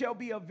there shall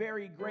be a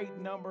very great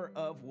number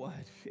of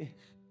what? Fish.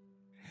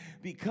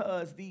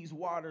 Because these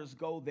waters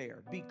go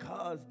there.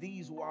 Because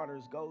these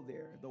waters go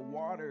there. The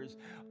waters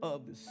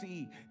of the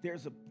sea.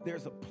 There's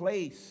a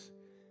place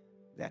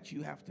that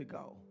you have to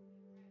go.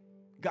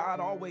 God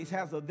always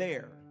has a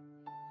there.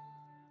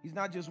 He's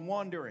not just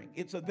wandering.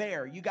 It's a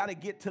there. You got to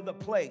get to the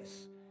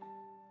place.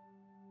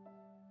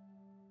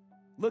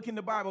 Look in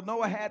the Bible.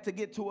 Noah had to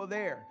get to a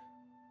there.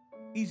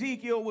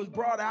 Ezekiel was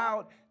brought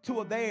out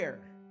to a there.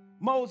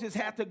 Moses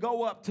had to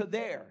go up to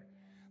there.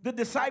 The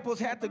disciples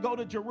had to go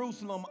to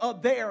Jerusalem, a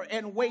there,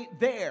 and wait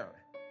there.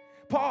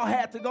 Paul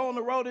had to go on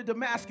the road to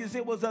Damascus.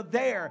 It was a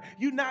there.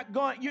 You're not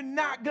going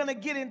to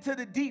get into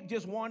the deep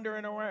just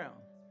wandering around,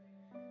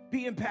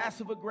 being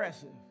passive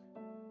aggressive.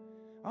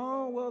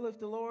 Oh, well, if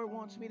the Lord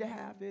wants me to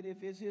have it,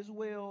 if it's his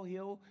will,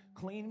 he'll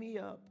clean me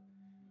up,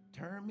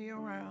 turn me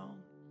around,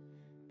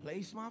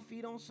 place my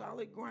feet on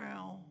solid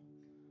ground.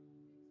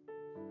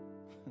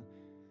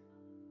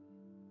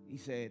 He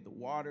said, the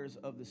waters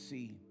of the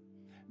sea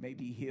may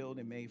be healed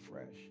and made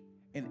fresh,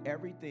 and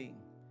everything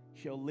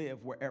shall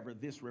live wherever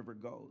this river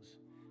goes.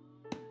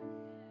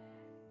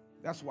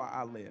 That's why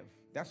I live.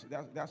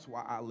 That's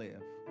why I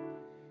live.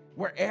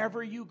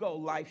 Wherever you go,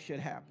 life should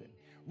happen.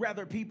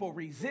 Rather, people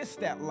resist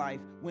that life.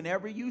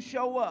 Whenever you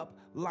show up,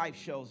 life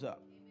shows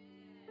up.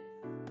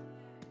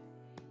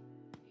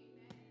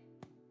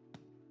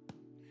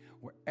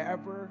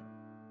 Wherever,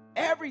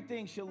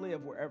 everything shall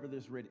live wherever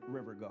this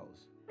river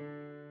goes.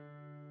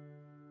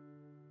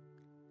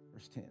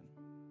 Verse 10.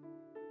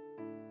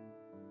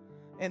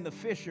 And the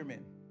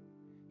fishermen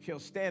shall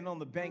stand on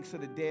the banks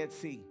of the Dead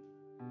Sea.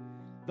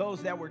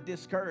 Those that were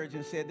discouraged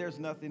and said, there's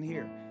nothing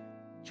here.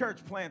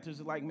 Church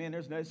planters are like, man,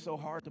 it's so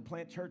hard to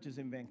plant churches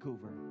in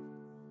Vancouver.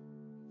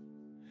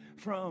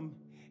 From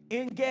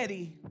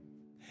En-Gedi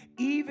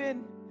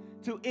even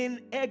to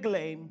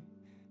En-Eglaim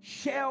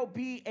shall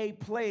be a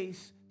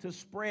place to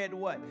spread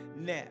what?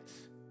 Nets.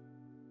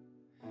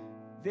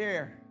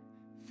 There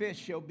fish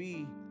shall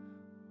be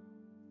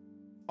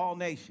all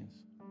nations.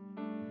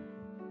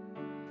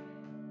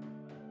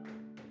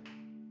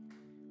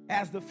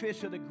 As the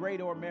fish of the great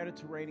or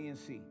Mediterranean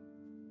Sea.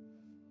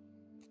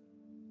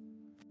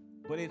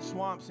 But its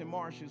swamps and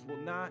marshes will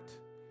not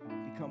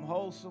become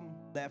wholesome,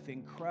 left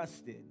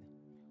encrusted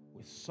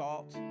with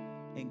salt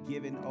and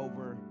given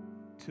over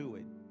to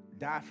it.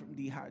 Die from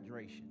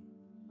dehydration.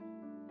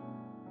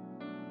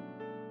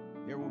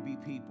 There will be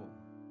people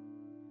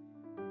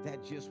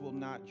that just will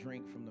not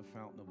drink from the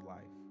fountain of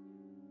life.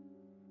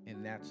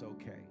 And that's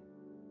okay.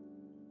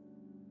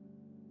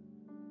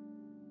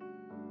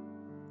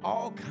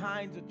 All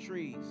kinds of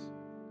trees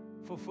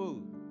for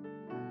food.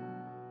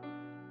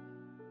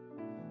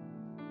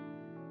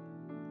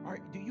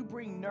 Do you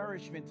bring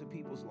nourishment to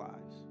people's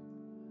lives?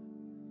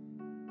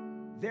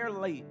 Their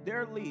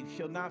leaves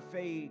shall not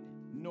fade,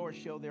 nor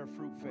shall their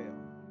fruit fail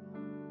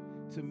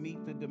to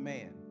meet the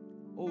demand.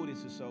 Oh,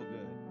 this is so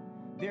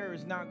good. There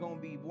is not going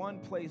to be one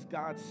place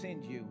God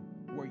sends you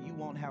where you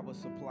won't have a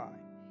supply.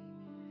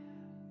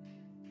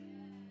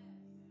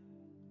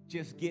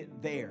 Just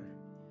get there.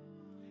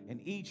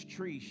 And each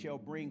tree shall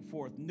bring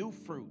forth new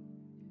fruit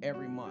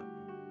every month.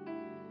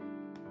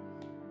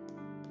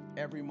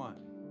 Every month.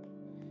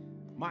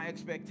 My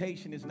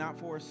expectation is not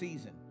for a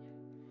season.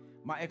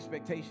 My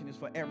expectation is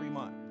for every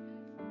month.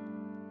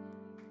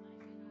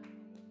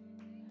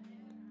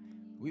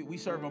 We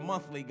serve a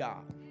monthly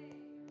God.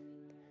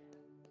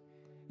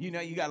 You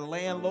know, you got a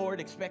landlord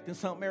expecting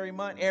something every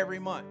month. Every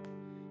month,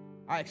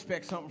 I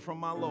expect something from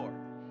my Lord.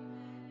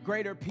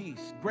 Greater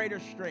peace, greater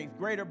strength,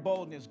 greater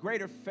boldness,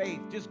 greater faith,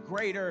 just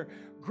greater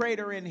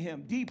in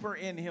him, deeper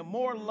in him,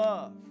 more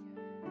love.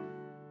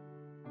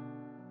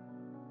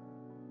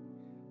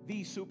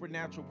 These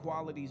supernatural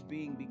qualities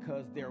being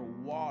because their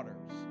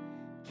waters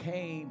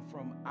came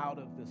from out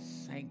of the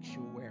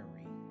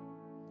sanctuary.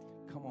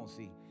 Come on,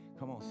 see.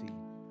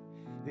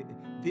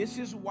 This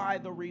is why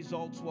the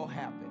results will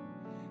happen.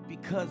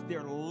 Because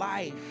their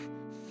life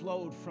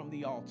flowed from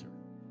the altar.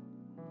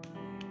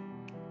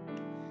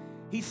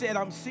 He said,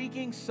 I'm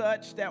seeking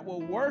such that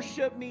will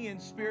worship me in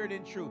spirit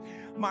and truth.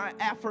 My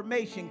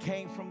affirmation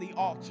came from the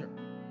altar.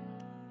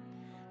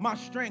 My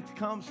strength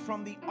comes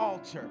from the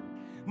altar.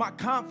 My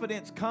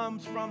confidence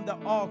comes from the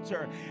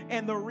altar.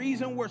 And the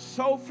reason we're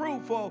so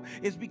fruitful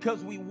is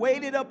because we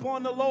waited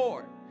upon the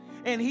Lord.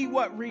 And he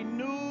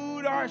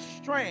renewed our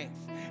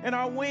strength, and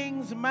our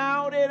wings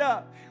mounted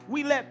up.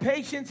 We let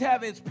patience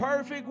have its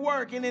perfect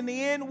work, and in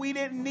the end, we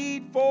didn't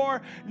need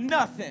for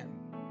nothing.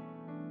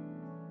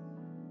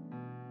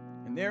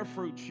 And their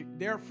fruit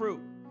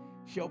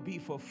shall be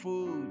for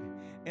food,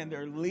 and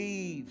their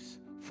leaves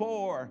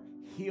for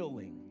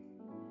healing.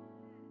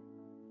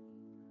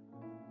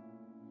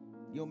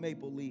 Your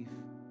maple leaf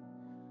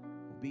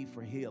will be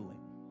for healing.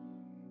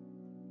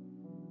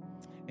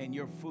 And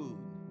your food,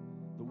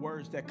 the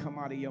words that come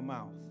out of your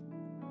mouth,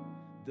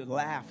 the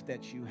laugh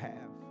that you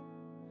have,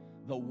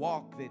 the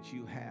walk that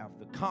you have,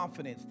 the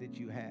confidence that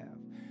you have,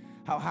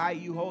 how high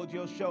you hold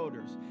your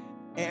shoulders.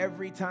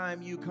 Every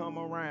time you come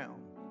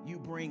around, you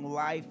bring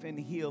life and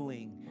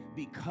healing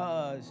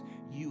because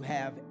you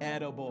have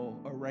edible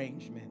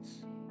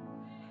arrangements.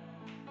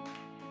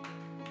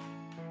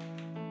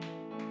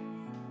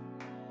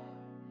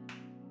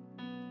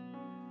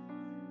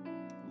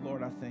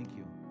 Lord, I thank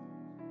you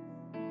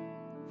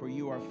for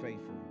you are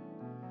faithful.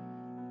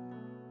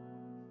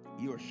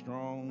 You are a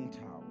strong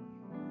tower.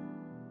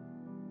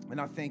 And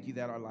I thank you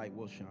that our light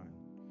will shine.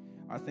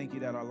 I thank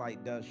you that our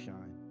light does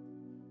shine.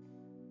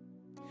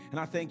 And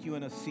I thank you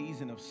in a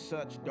season of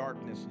such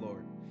darkness,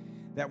 Lord,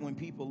 that when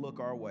people look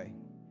our way,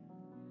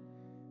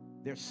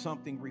 there's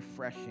something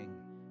refreshing.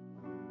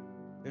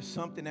 There's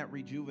something that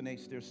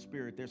rejuvenates their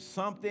spirit. There's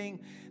something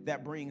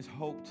that brings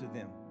hope to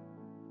them.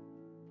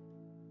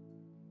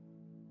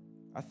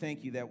 I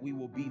thank you that we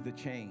will be the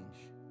change.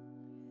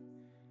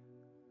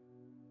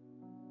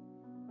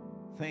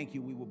 Thank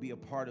you, we will be a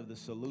part of the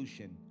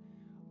solution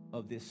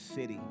of this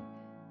city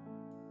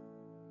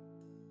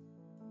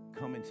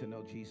coming to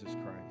know Jesus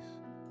Christ.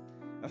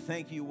 I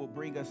thank you will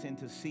bring us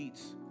into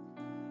seats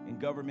in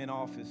government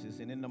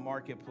offices and in the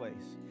marketplace,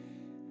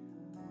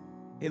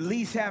 at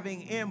least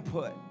having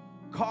input,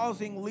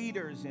 causing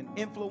leaders and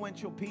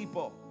influential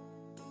people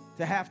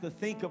to have to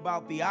think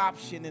about the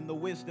option and the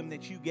wisdom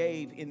that you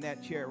gave in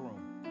that chair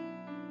room.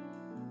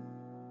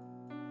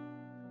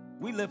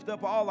 We lift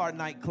up all our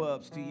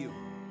nightclubs to you.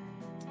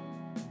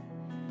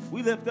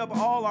 We lift up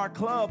all our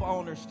club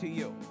owners to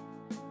you.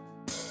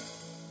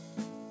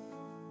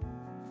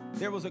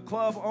 There was a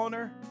club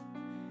owner.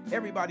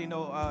 Everybody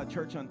know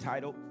Church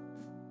Untitled.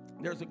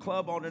 There's a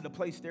club owner, the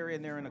place they're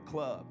in a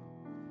club.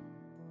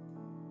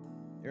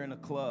 They're in a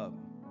club.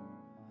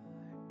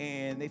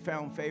 And they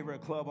found favor. A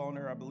club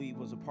owner, I believe,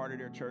 was a part of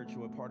their church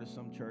or a part of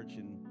some church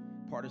and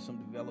part of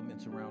some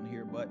developments around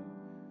here. But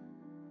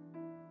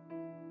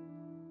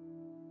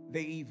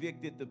they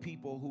evicted the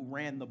people who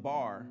ran the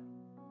bar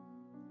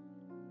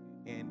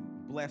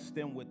and blessed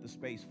them with the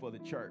space for the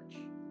church.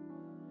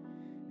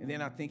 And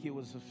then I think it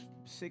was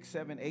 6,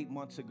 7, 8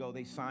 months ago,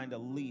 they signed a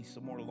lease,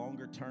 a more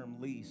longer-term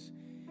lease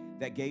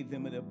that gave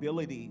them an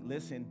ability,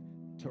 listen,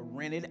 to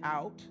rent it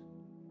out,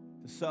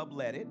 to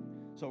sublet it.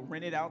 So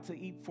rent it out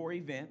for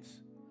events,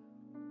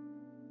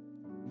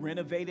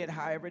 renovate it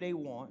however they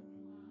want.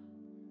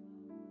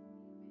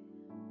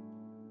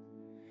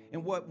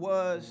 And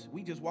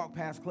we just walk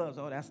past clubs,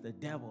 oh, that's the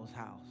devil's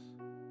house.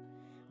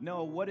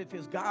 No, what if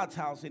it's God's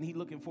house and he's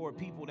looking for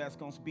people that's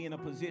going to be in a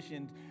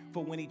position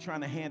for when he's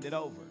trying to hand it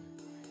over?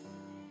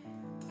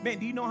 Man,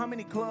 do you know how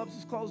many clubs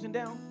is closing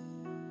down?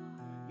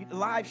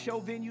 Live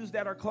show venues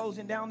that are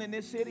closing down in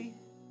this city?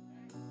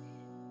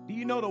 Do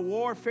you know the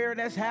warfare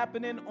that's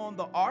happening on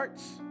the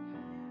arts?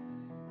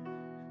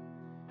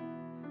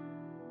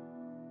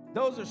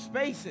 Those are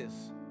spaces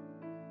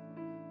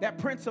that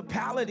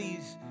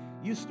principalities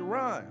used to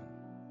run.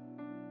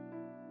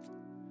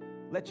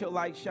 Let your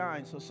light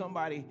shine so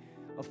somebody,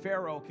 a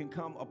Pharaoh can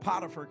come, a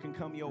Potiphar can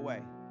come your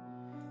way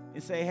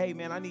and say, hey,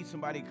 man, I need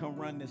somebody to come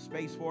run this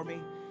space for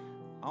me.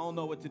 I don't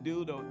know what to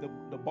do.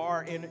 The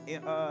bar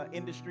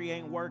industry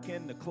ain't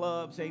working. The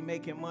clubs ain't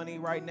making money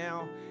right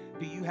now.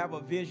 Do you have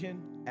a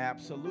vision?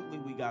 Absolutely,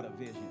 we got a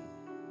vision.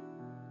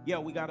 Yeah,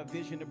 we got a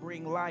vision to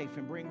bring life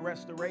and bring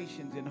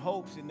restorations and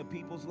hopes into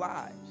people's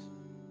lives.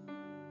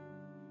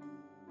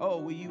 Oh,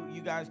 well,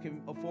 you guys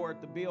can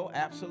afford the bill?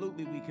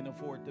 Absolutely, we can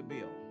afford the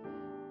bill.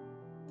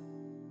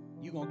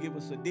 You're going to give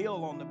us a deal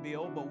on the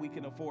bill, but we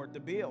can afford the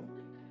bill.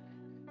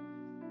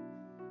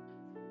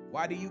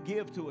 Why do you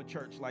give to a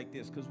church like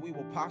this? Because we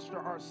will posture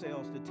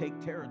ourselves to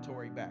take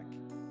territory back.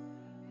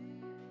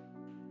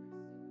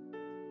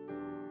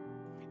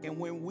 And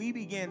when we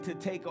begin to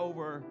take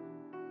over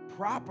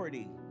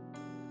property,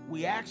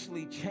 we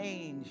actually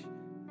change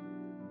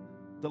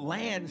the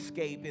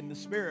landscape in the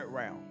spirit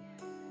realm.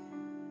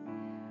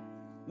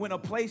 When a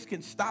place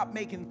can stop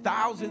making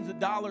thousands of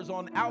dollars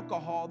on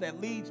alcohol that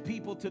leads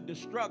people to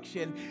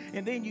destruction,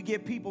 and then you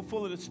get people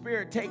full of the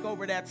Spirit take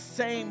over that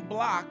same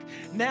block.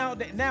 Now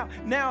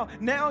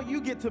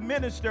you get to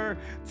minister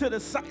to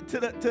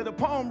the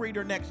palm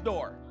reader next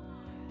door.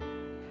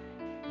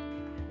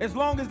 As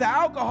long as the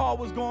alcohol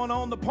was going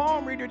on, the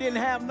palm reader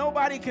didn't have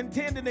nobody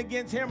contending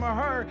against him or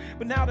her.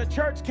 But now the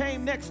church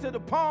came next to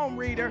the palm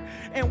reader,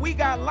 and we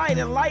got light,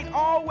 and light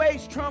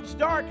always trumps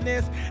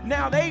darkness.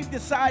 Now they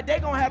decide they're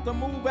going to have to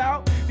move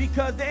out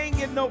because they ain't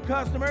getting no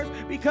customers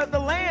because the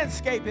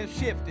landscape has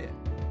shifted.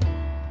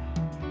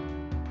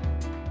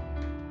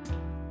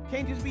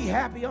 Can't just be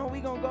happy, oh, we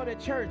going to go to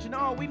church.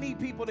 No, we need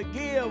people to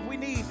give. We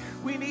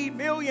need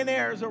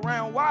millionaires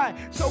around. Why?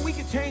 So we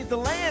can change the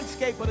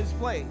landscape of this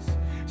place.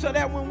 So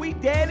that when we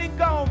dead and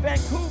gone,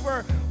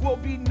 Vancouver will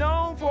be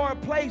known for a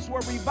place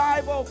where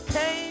revival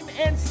came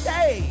and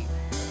stayed.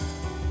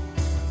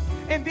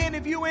 And then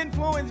if you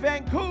influence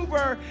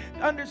Vancouver,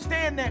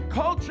 understand that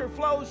culture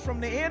flows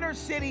from the inner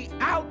city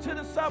out to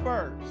the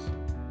suburbs.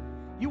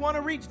 You want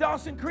to reach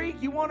Dawson Creek?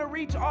 You want to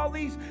reach all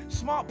these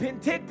small,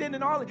 Penticton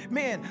and all,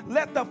 man,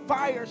 let the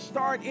fire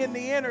start in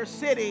the inner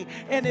city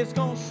and it's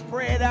going to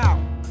spread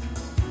out.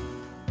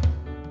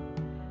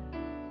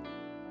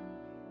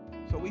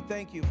 So we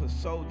thank you for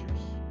soldiers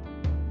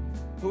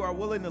who are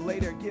willing to lay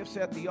their gifts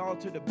at the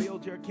altar to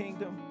build your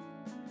kingdom.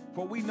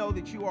 For we know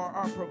that you are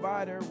our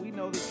provider. We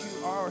know that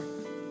you are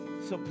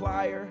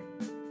supplier.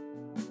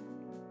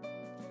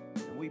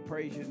 And we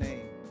praise your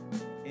name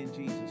in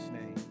Jesus'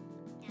 name.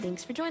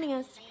 Thanks for joining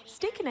us.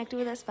 Stay connected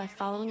with us by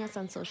following us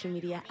on social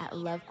media at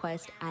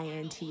LoveQuest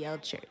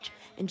INTL Church.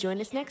 And join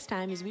us next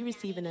time as we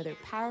receive another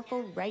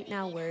powerful Right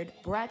Now word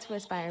brought to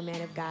us by our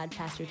man of God,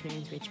 Pastor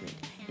Terrence Richmond.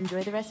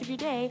 Enjoy the rest of your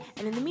day,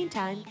 and in the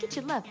meantime, get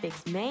your love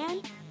fix,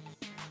 man.